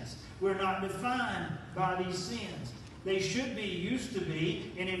sins. We're not defined by these sins. They should be, used to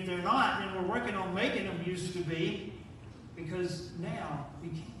be, and if they're not, then we're working on making them used to be, because now we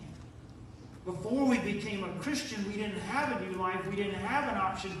can. Before we became a Christian, we didn't have a new life. We didn't have an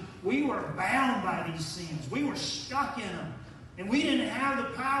option. We were bound by these sins. We were stuck in them. And we didn't have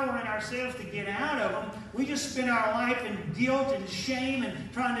the power in ourselves to get out of them. We just spent our life in guilt and shame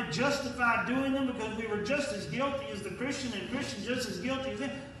and trying to justify doing them because we were just as guilty as the Christian and Christian just as guilty as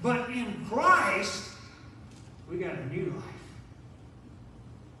them. But in Christ, we got a new life.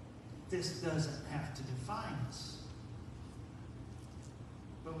 This doesn't have to define us.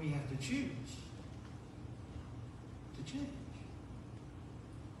 But we have to choose to change.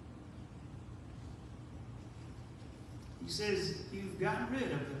 He says, you've gotten rid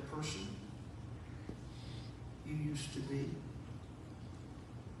of the person you used to be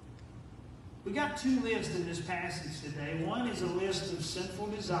We got two lists in this passage today. One is a list of sinful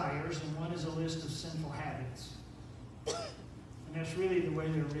desires, and one is a list of sinful habits. And that's really the way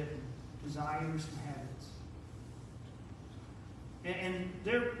they're written. Desires and habits. And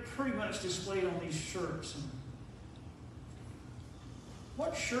they're pretty much displayed on these shirts. And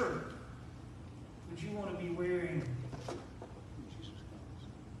what shirt would you want to be wearing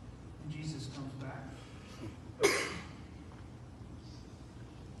when Jesus comes back?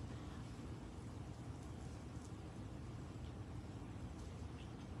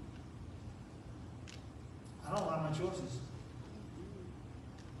 I don't like my choices.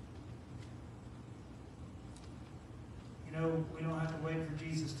 You know, we don't have to wait for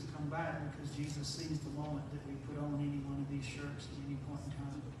Jesus to come back because Jesus sees the moment that we put on any one of these shirts at any point in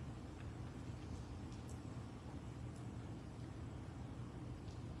time.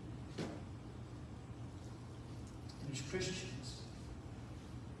 And as Christians,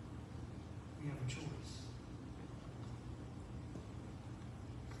 we have a choice.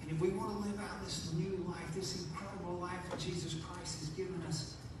 And if we want to live out this new life, this incredible life that Jesus Christ has given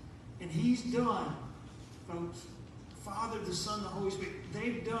us, and He's done, folks, Father, the Son, the Holy Spirit,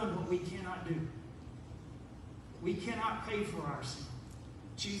 they've done what we cannot do. We cannot pay for our sin.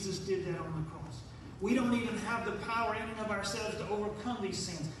 Jesus did that on the cross. We don't even have the power in and of ourselves to overcome these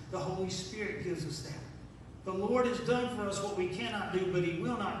sins. The Holy Spirit gives us that. The Lord has done for us what we cannot do, but He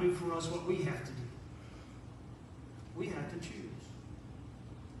will not do for us what we have to do. We have to choose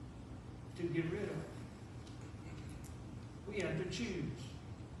to get rid of. We have to choose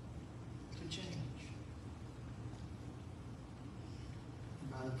to change.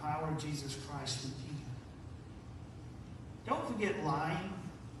 And by the power of Jesus Christ, we can. Don't forget lying.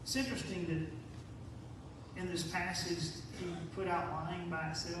 It's interesting that in this passage, he put out lying by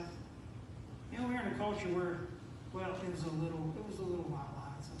itself. You know, we're in a culture where, well, it was a little white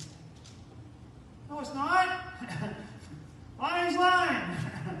lie. It's okay. No, it's not. Lying's lying.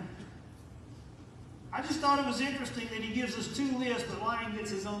 I just thought it was interesting that he gives us two lists, but lying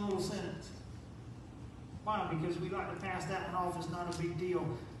gets his own little sentence. Why? Because we like to pass that one off as not a big deal.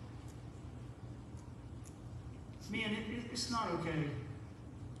 Man, it's not okay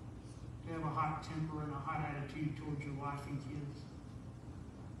to have a hot temper and a hot attitude towards your wife and kids.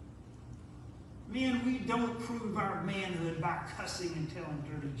 Men, we don't prove our manhood by cussing and telling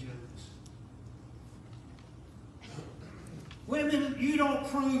dirty jokes. Women, you don't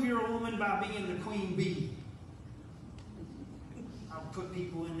prove you're a woman by being the queen bee. I'll put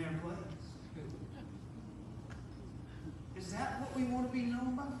people in their place. Is that what we want to be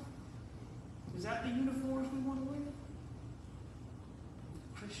known by? Is that the uniforms we want to wear?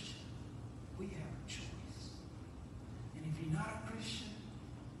 Christian, we have a choice. And if you're not a Christian,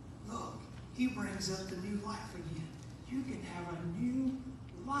 look, he brings up the new life again. You can have a new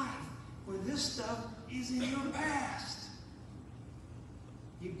life where this stuff is in your past.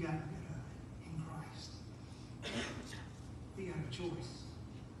 You've got rid of it in Christ. We got a choice.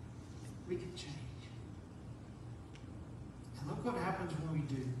 We can change. And look what happens when we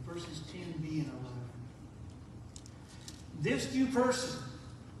do. Verses 10b and 11. This new person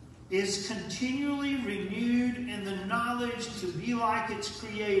is continually renewed in the knowledge to be like its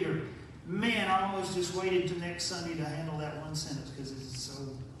creator. Man, I almost just waited till next Sunday to handle that one sentence because it's so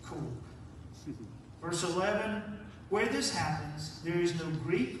cool. Verse 11, where this happens, there is no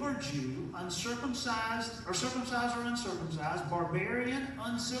Greek or Jew, uncircumcised or circumcised or uncircumcised, barbarian,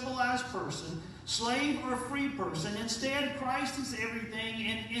 uncivilized person, slave or free person. Instead, Christ is everything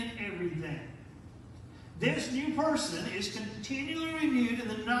and in everything. This new person is continually renewed in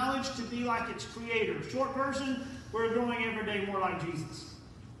the knowledge to be like its creator. Short person, we're growing every day more like Jesus.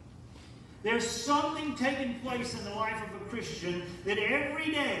 There's something taking place in the life of a Christian that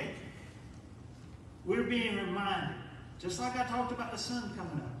every day we're being reminded. Just like I talked about the sun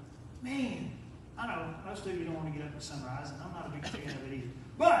coming up. Man, I know most of you don't want to get up at sunrise, and I'm not a big fan of it either.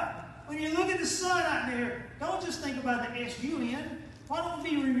 But when you look at the sun out there, don't just think about the S-U-N. Why don't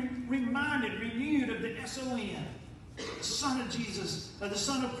we be reminded, renewed of the S-O-N? The Son of Jesus, the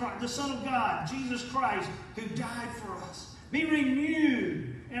Son of Christ, the Son of God, Jesus Christ, who died for us. Be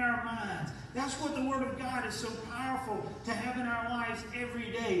renewed in our minds. That's what the Word of God is so powerful to have in our lives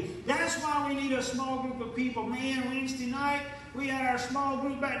every day. That's why we need a small group of people. Man, Wednesday night, we had our small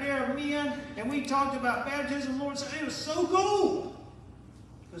group back there of men, and we talked about baptism, Lord. So it was so cool.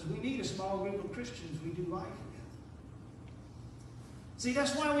 Because we need a small group of Christians we do life with. See,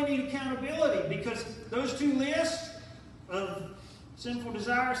 that's why we need accountability, because those two lists of sinful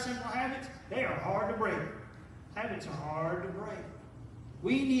desires, sinful habits, they are hard to break. Habits are hard to break.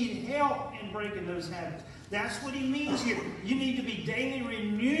 We need help in breaking those habits. That's what he means here. You need to be daily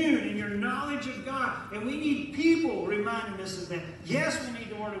renewed in your knowledge of God. And we need people reminding us of that. Yes, we need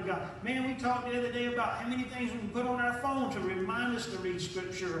the Word of God. Man, we talked the other day about how many things we can put on our phone to remind us to read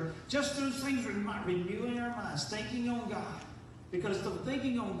Scripture. Just those things renewing our minds, thinking on God. Because through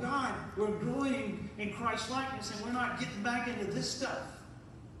thinking on God, we're growing in Christ's likeness and we're not getting back into this stuff.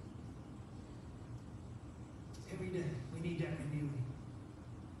 Every day, we need that renewing.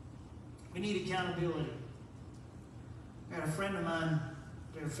 We need accountability. I had a friend of mine,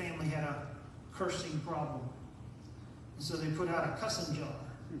 their family had a cursing problem. And so they put out a cussing jar.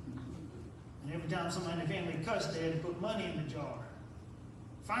 And every time somebody in the family cussed, they had to put money in the jar.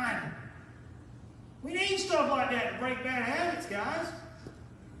 Fine. We need stuff like that to break bad habits, guys.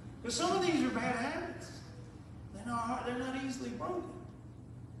 Because some of these are bad habits. They're not easily broken.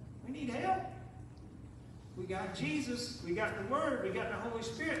 We need help. We got Jesus, we got the Word, we got the Holy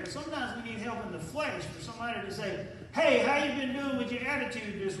Spirit. And sometimes we need help in the flesh for somebody to say, hey, how you been doing with your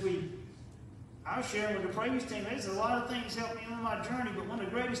attitude this week? I was sharing with the praise team, there's a lot of things helped me on my journey, but one of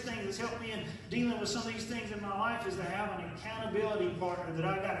the greatest things that's helped me in dealing with some of these things in my life is to have an accountability partner that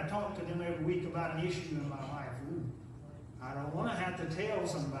I got to talk to them every week about an issue in my life. Ooh, I don't want to have to tell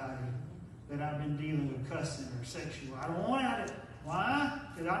somebody that I've been dealing with cussing or sexual. I don't want to have to. Why?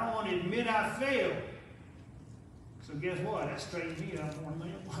 Because I don't want to admit I failed. So guess what? That straightened me up.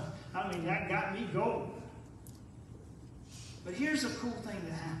 I mean, that got me going. But here's a cool thing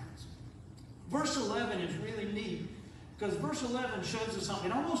that happens. Verse 11 is really neat. Because verse 11 shows us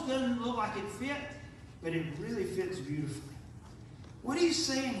something. It almost doesn't look like it fit, but it really fits beautifully. What he's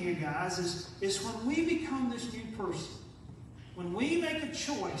saying here, guys, is when we become this new person, when we make a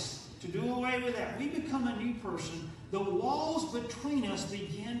choice to do away with that, we become a new person, the walls between us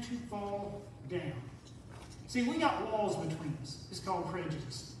begin to fall down. See, we got walls between us. It's called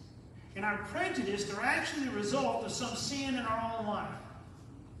prejudice. And our prejudice are actually the result of some sin in our own life.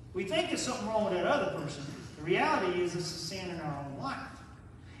 We think there's something wrong with that other person. The reality is it's a sin in our own life.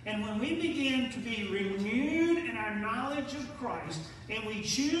 And when we begin to be renewed in our knowledge of Christ, and we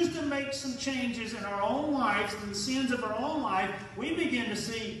choose to make some changes in our own lives and the sins of our own life, we begin to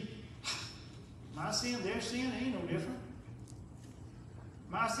see, my sin, their sin, ain't no different.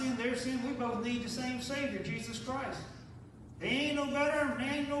 My sin, their sin, we both need the same Savior, Jesus Christ. They ain't no better, and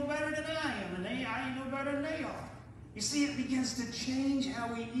they ain't no better than I am, and I ain't no better than they are. You see, it begins to change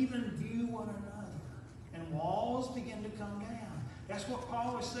how we even view one another. And walls begin to come down. That's what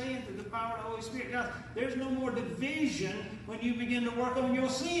Paul was saying through the power of the Holy Spirit. Guys, there's no more division when you begin to work on your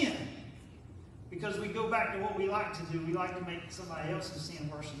sin. Because we go back to what we like to do. We like to make somebody else's sin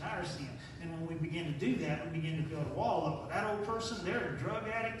worse than our sin. And when we begin to do that, we begin to build a wall up. That old person, they're a drug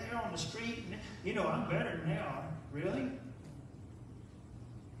addict, they're on the street. And, you know, I'm better than they are. Really?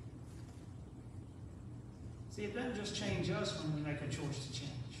 See, it doesn't just change us when we make a choice to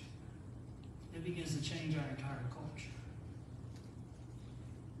change. It begins to change our entire culture.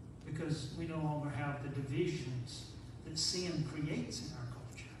 Because we no longer have the divisions that sin creates in our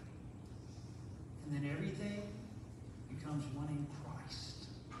culture. And then everything becomes one in Christ,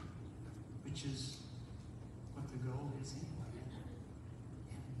 which is what the goal is anyway.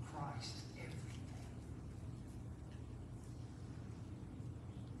 In Christ, everything.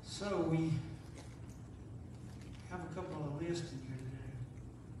 So we have a couple of lists in here today.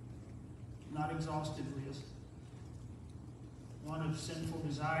 Not exhaustive list. One of sinful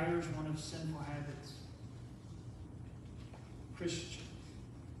desires, one of sinful habits. Christian.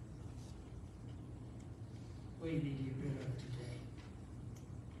 What do you need to get rid of today?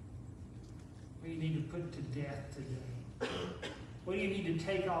 What do you need to put to death today? What do you need to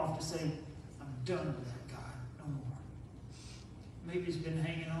take off to say, I'm done with that, God, no more? Maybe it's been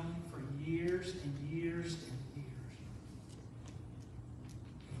hanging on me for years and years and years.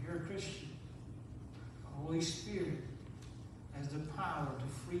 If you're a Christian, the Holy Spirit has the power to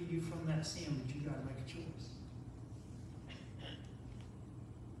free you from that sin, but you've got to make a choice.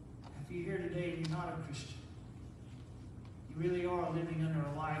 If you're here today and you're not a Christian, you really are living under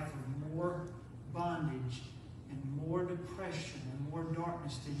a life of more bondage and more depression and more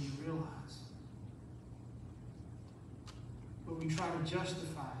darkness than you realize. But we try to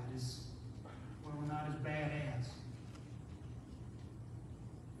justify it as, well, we're not as bad as.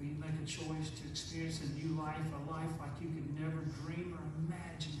 We make a choice to experience a new life, a life like you could never dream or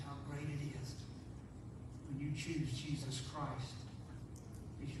imagine how great it is when you choose Jesus Christ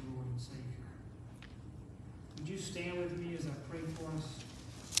as your Lord and Savior. Would you stand with me as I pray for us?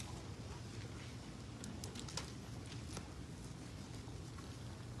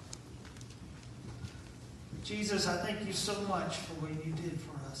 Jesus, I thank you so much for what you did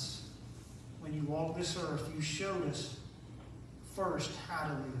for us. When you walked this earth, you showed us first how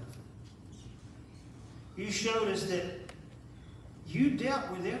to live. You showed us that you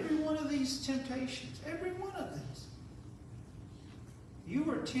dealt with every one of these temptations, every one of these. You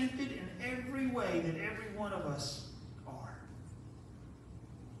were tempted in every way that every one of us are.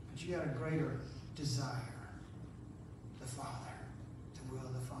 But you had a greater desire, the Father, the will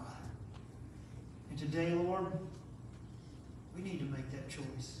of the Father. And today, Lord, we need to make that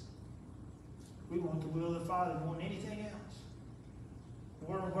choice. We want the will of the Father more than anything else.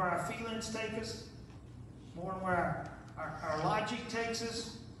 More than where our feelings take us, more than where our logic takes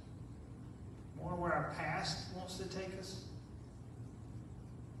us, more than where our past wants to take us.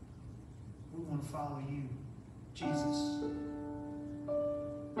 We want to follow you, Jesus.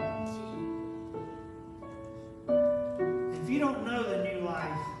 If you don't know the new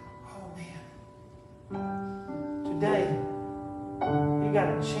life, oh man, today you got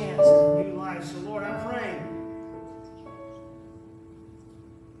a chance at a new life. So Lord, I pray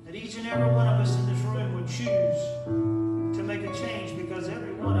that each and every one of us in this room would choose to make a change, because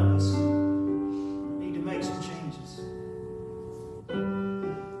every one of us need to make some changes.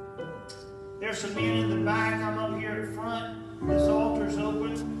 There's some men in the back. I'm up here at front. This altar's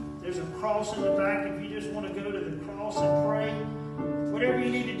open. There's a cross in the back if you just want to go to the cross and pray. Whatever you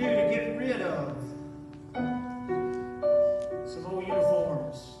need to do to get rid of some old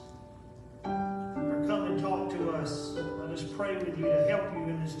uniforms, or come and talk to us. Let us pray with you to help you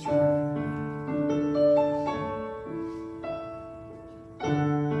in this journey.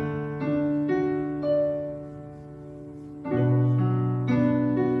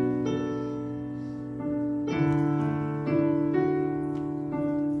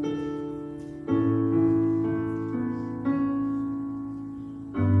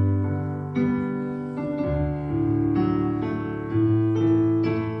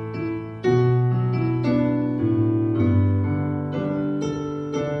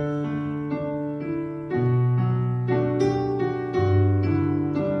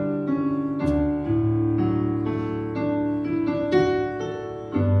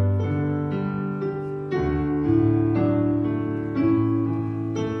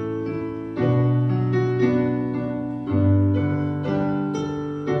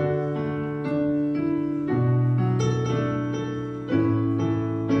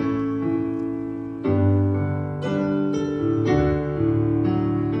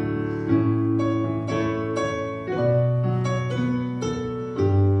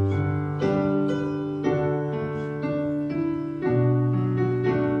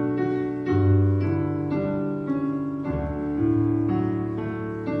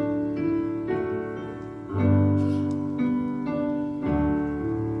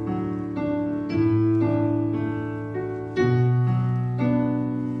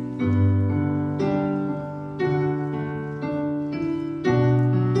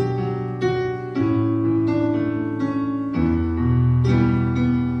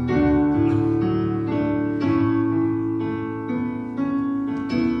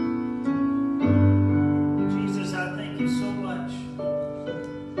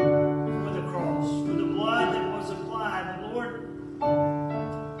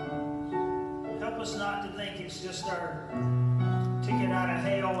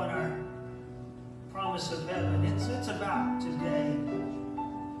 Of heaven. It's about today.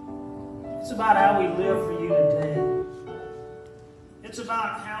 It's about how we live for you today. It's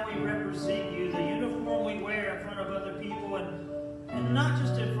about how we represent you, the uniform we wear in front of other people, and not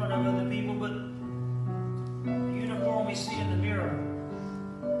just in front of other people, but the uniform we see in the mirror.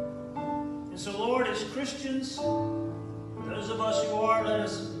 And so, Lord, as Christians, those of us who are, let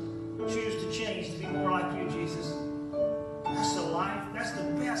us choose to change to be more like you, Jesus. That's the life. That's the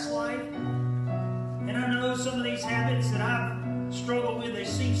best life. And I know some of these habits that I've struggled with, they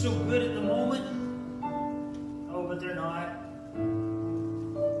seem so good at the moment. Oh, but they're not.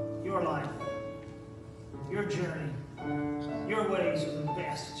 Your life, your journey, your ways are the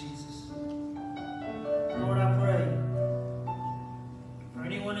best, Jesus. Lord, I pray for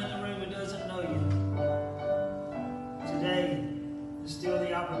anyone in the room who doesn't know you, today is still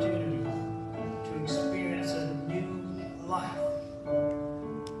the opportunity to experience a new life.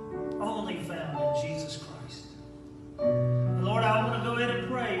 Only found in Jesus Christ. And Lord, I want to go ahead and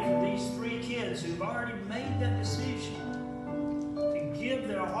pray for these 3 kids who've already made that decision to give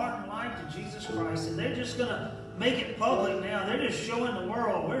their heart and life to Jesus Christ. And they're just going to make it public now. They're just showing the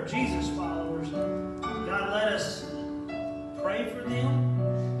world we're Jesus followers. God, let us pray for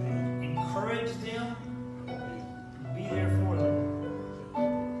them, encourage them, and be there for them.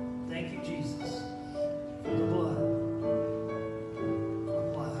 Thank you, Jesus, for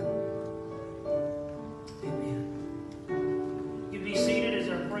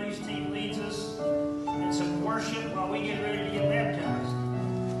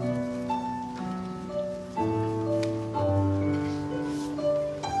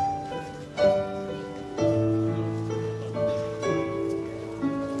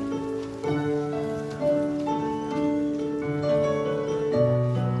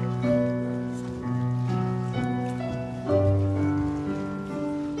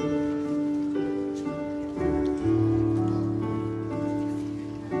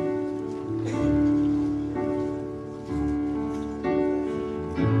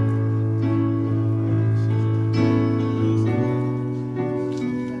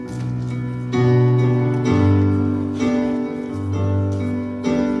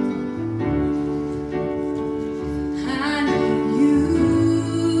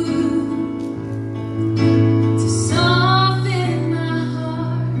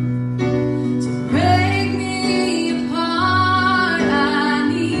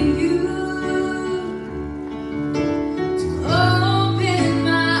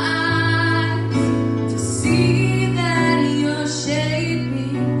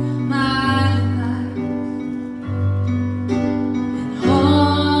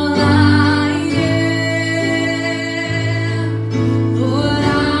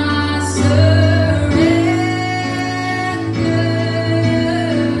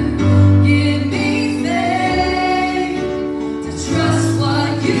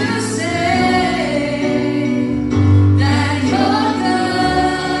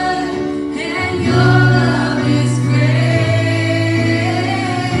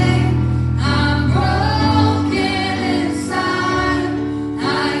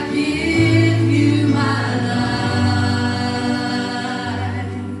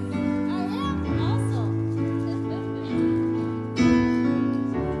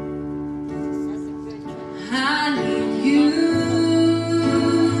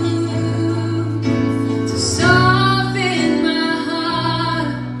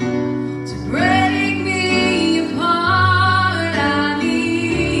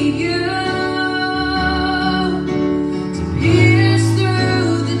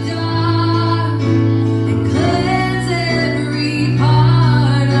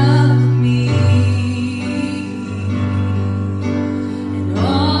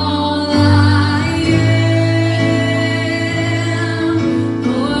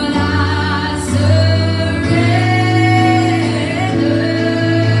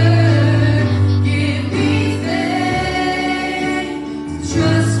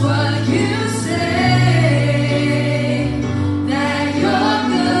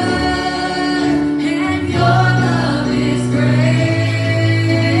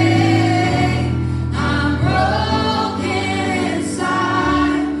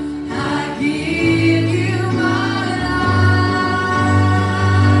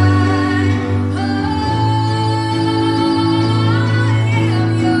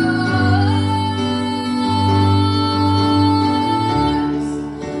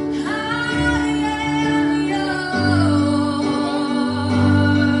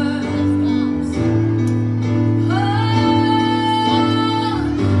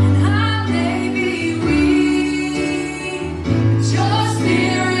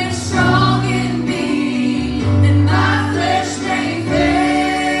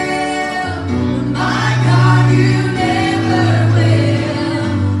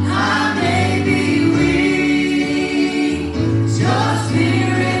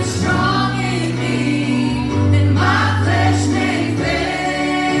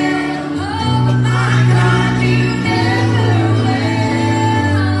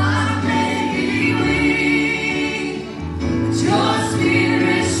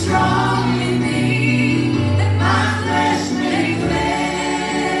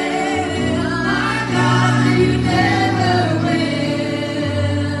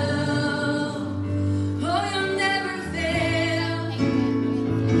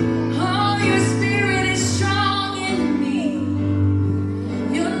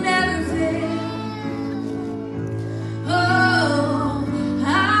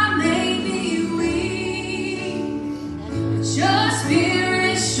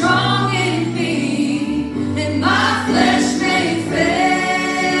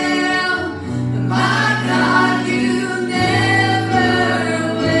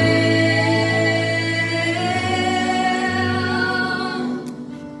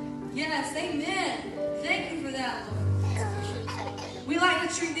Amen. Thank you for that, Lord. We like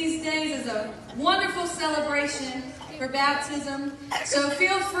to treat these days as a wonderful celebration for baptism. So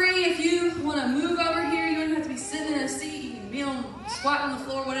feel free if you want to move over here. You don't have to be sitting in a seat. You can be squat on the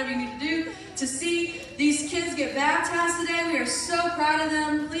floor, whatever you need to do to see these kids get baptized today. We are so proud of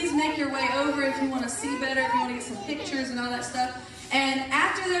them. Please make your way over if you want to see better, if you want to get some pictures and all that stuff. And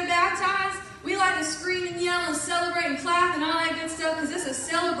after they're baptized, we like to scream and yell and celebrate and clap and all that good stuff because it's a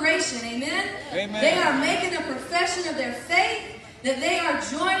celebration. Amen? Amen. They are making a profession of their faith, that they are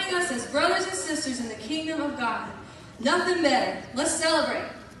joining us as brothers and sisters in the kingdom of God. Nothing better. Let's celebrate.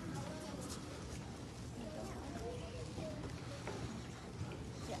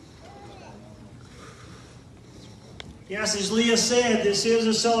 Yes, as Leah said, this is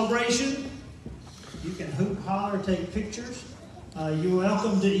a celebration. You can hoop, holler, take pictures. You're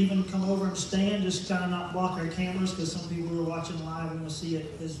welcome to even come over and stand, just kind of not block our cameras because some people who are watching live want to see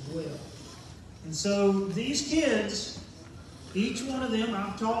it as well. And so these kids, each one of them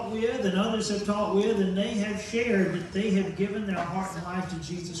I've taught with and others have taught with, and they have shared that they have given their heart and life to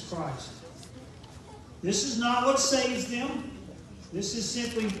Jesus Christ. This is not what saves them. This is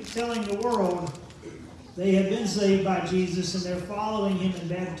simply telling the world they have been saved by Jesus and they're following Him in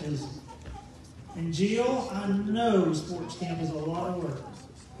baptism. And Jill, I know sports camp is a lot of work,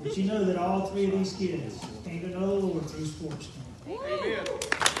 but you know that all three of these kids came to know the Lord through sports camp. Amen.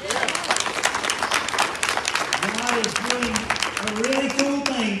 God is doing a really cool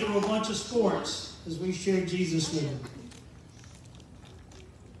thing through a bunch of sports as we share Jesus with them.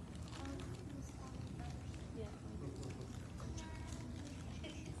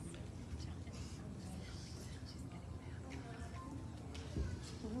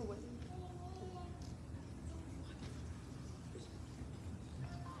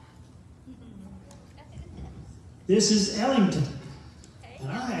 This is Ellington. And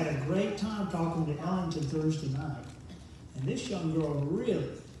I had a great time talking to Ellington Thursday night. And this young girl really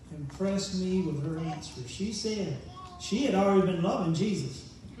impressed me with her answer. She said she had already been loving Jesus.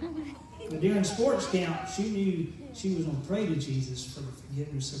 But during sports camp, she knew she was going to pray to Jesus for the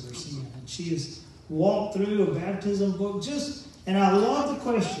forgiveness of her sin. And she has walked through a baptism book and I love the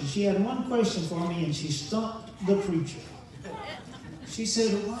question. She had one question for me and she stumped the preacher. She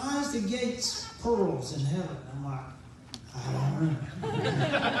said, why is the gates pearls in heaven? I'm like, I don't know.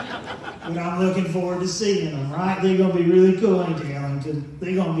 But I'm looking forward to seeing them, right? They're going to be really cool, ain't they, Ellington?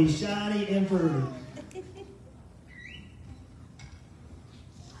 They're going to be shiny and pretty.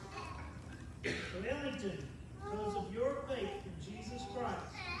 So Ellington, because of your faith in Jesus Christ,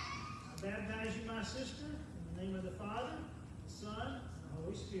 I baptize you, my sister, in the name of the Father, the Son, and the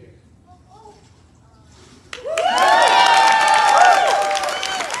Holy Spirit.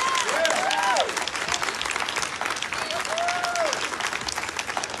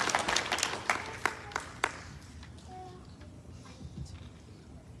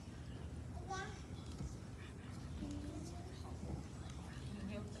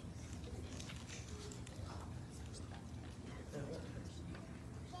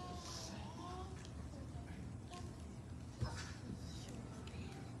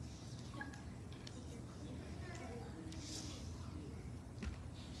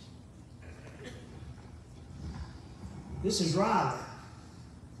 This is Ryler.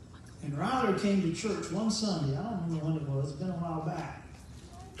 And Ryler came to church one Sunday. I don't remember when it was. It's been a while back.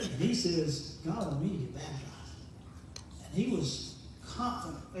 And he says, God wanted me to get baptized. And he was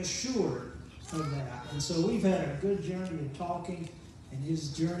confident, assured of that. And so we've had a good journey of talking and his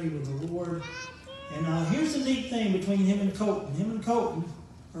journey with the Lord. And here's the neat thing between him and Colton. Him and Colton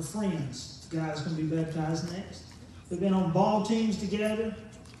are friends. The guy's going to be baptized next. They've been on ball teams together.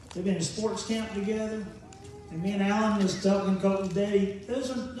 They've been in sports camp together. And me and Alan was talking to Colton's daddy.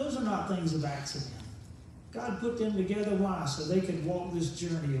 Those are not things of accident. God put them together. Why? So they could walk this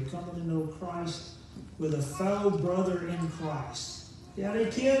journey of coming to know Christ with a fellow brother in Christ. Yeah,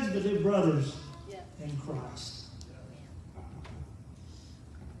 they're kids, but they're brothers in Christ.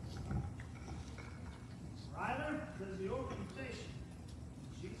 Ryler, does your confession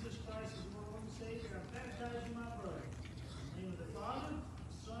Jesus Christ is Lord and Savior, I baptize you, my brother. In the name of the Father,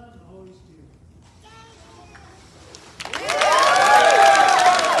 the Son, and the Holy Spirit.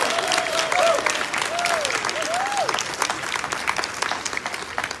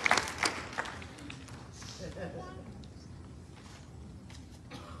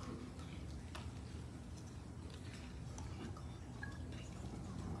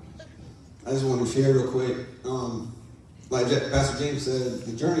 I just wanted to share real quick. Like Pastor James said,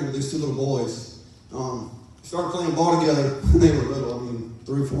 the journey with these two little boys. Started playing ball together when they were little.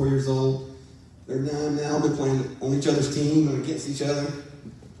 3 or 4 years old. They're 9 now. They're playing on each other's team and against each other.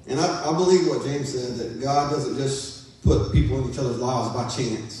 And I believe what James said, that God doesn't just put people in each other's lives by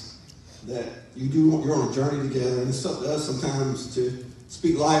chance. That you're on a journey together, and it's up to us sometimes to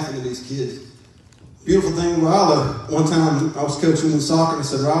speak life into these kids. Beautiful thing, Ryler, one time I was coaching in soccer, and I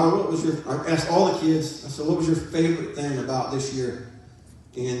said, Ryler, I asked all the kids, I said, what was your favorite thing about this year?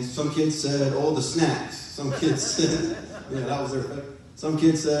 And some kids said, oh, the snacks. Some kids said, that was their favorite. Some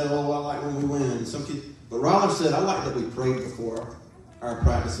kids said, oh, I like when we win. But Ryler said, I like that we prayed before our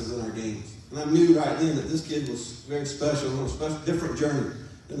practices and our games. And I knew right then that this kid was very special, on a special, different journey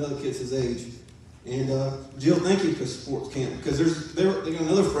than other kids his age. And Jill, thank you for sports camp, because they got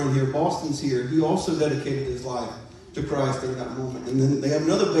another friend here, Boston's here. He also dedicated his life to Christ during that moment. And then they have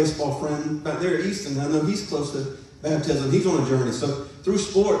another baseball friend back there at Easton. I know he's close to baptism. He's on a journey. So through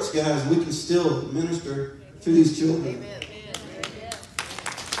sports, guys, we can still minister to these children. Amen.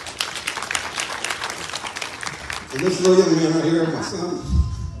 And this little young man right here, my son,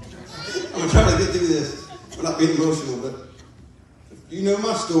 I'm going to try to get through this without being emotional, but you know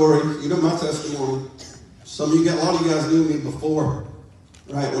my story, you know my testimony. A lot of you guys knew me before,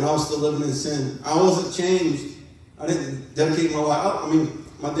 right, when I was still living in sin. I wasn't changed. I didn't dedicate my life.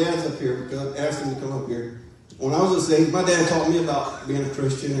 My dad's up here because I asked him to come up here. When I was this age, my dad taught me about being a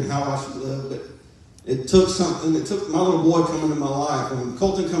Christian and how I should live, but it took something. It took my little boy coming into my life, and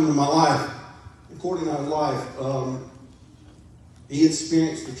Colton coming into my life, according to his life, he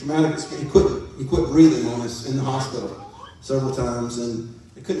experienced a traumatic experience. He quit breathing on us in the hospital several times, and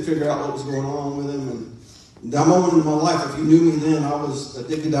they couldn't figure out what was going on with him. And that moment in my life, if you knew me then, I was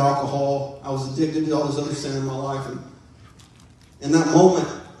addicted to alcohol. I was addicted to all this other sin in my life. And in that moment,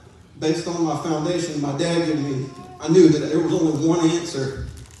 based on my foundation my dad gave me, I knew that there was only one answer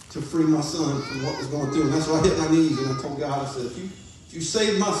to free my son from what was going through. And that's why I hit my knees and I told God, I said, if you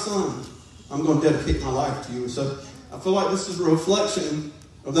save my son, I'm going to dedicate my life to you. And so I feel like this is a reflection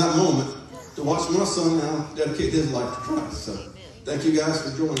of that moment, to watch my son now dedicate his life to Christ. So thank you guys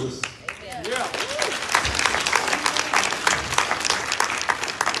for joining us. Yeah.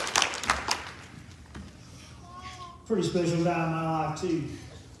 Pretty special guy in my life too.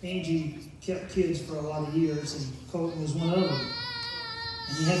 Angie kept kids for a lot of years, and Colton was one of them.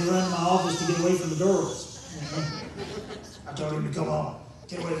 And he had to run to my office to get away from the girls. I told him to come on,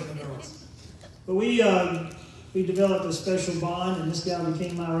 get away from the girls. But we developed a special bond, and this guy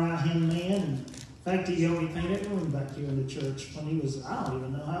became my right-hand man. And in fact, he helped me paint that room back here in the church when he was, I don't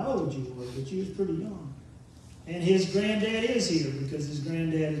even know how old you were, but you was pretty young. And his granddad is here because his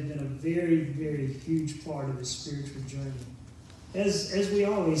granddad has been a very, very huge part of his spiritual journey. As we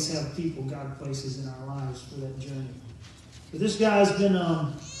always have people God places in our lives for that journey. But this guy's been,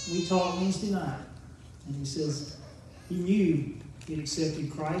 we talked Wednesday night, and he says he knew he'd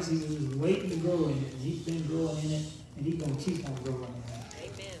accepted Christ. He was waiting to grow in it, and he's been growing in it, and he's going to keep on growing in it.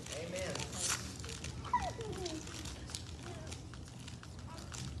 Amen.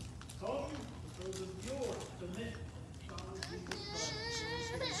 Colton, because of your commitment, follow Jesus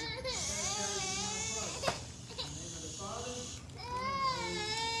Christ. In the name of the Father,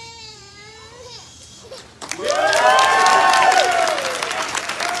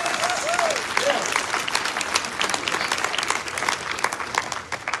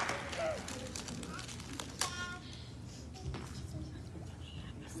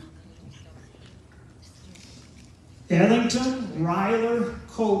 Ellington, Ryler,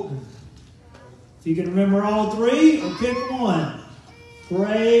 Colton. If you can remember all three, or pick one.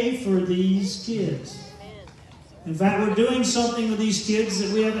 Pray for these kids. In fact, we're doing something with these kids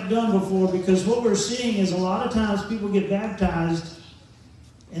that we haven't done before, because what we're seeing is a lot of times people get baptized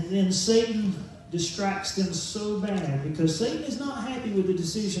and then Satan distracts them so bad, because Satan is not happy with the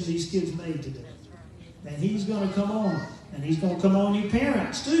decision these kids made today. And he's going to come on. And he's going to come on you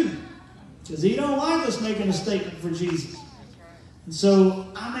parents too. Because he don't like us making a statement for Jesus. And so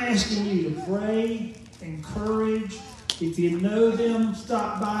I'm asking you to pray, encourage. If you know them,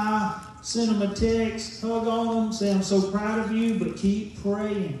 stop by, send them a text, hug on them, say, I'm so proud of you, but keep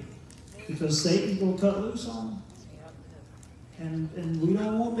praying. Because Satan's going to cut loose on them. And we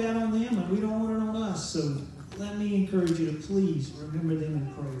don't want that on them, and we don't want it on us. So let me encourage you to please remember them in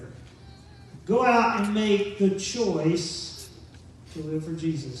prayer. Go out and make the choice to live for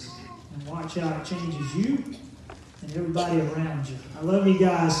Jesus. And watch how it changes you and everybody around you. I love you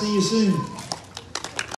guys. See you soon.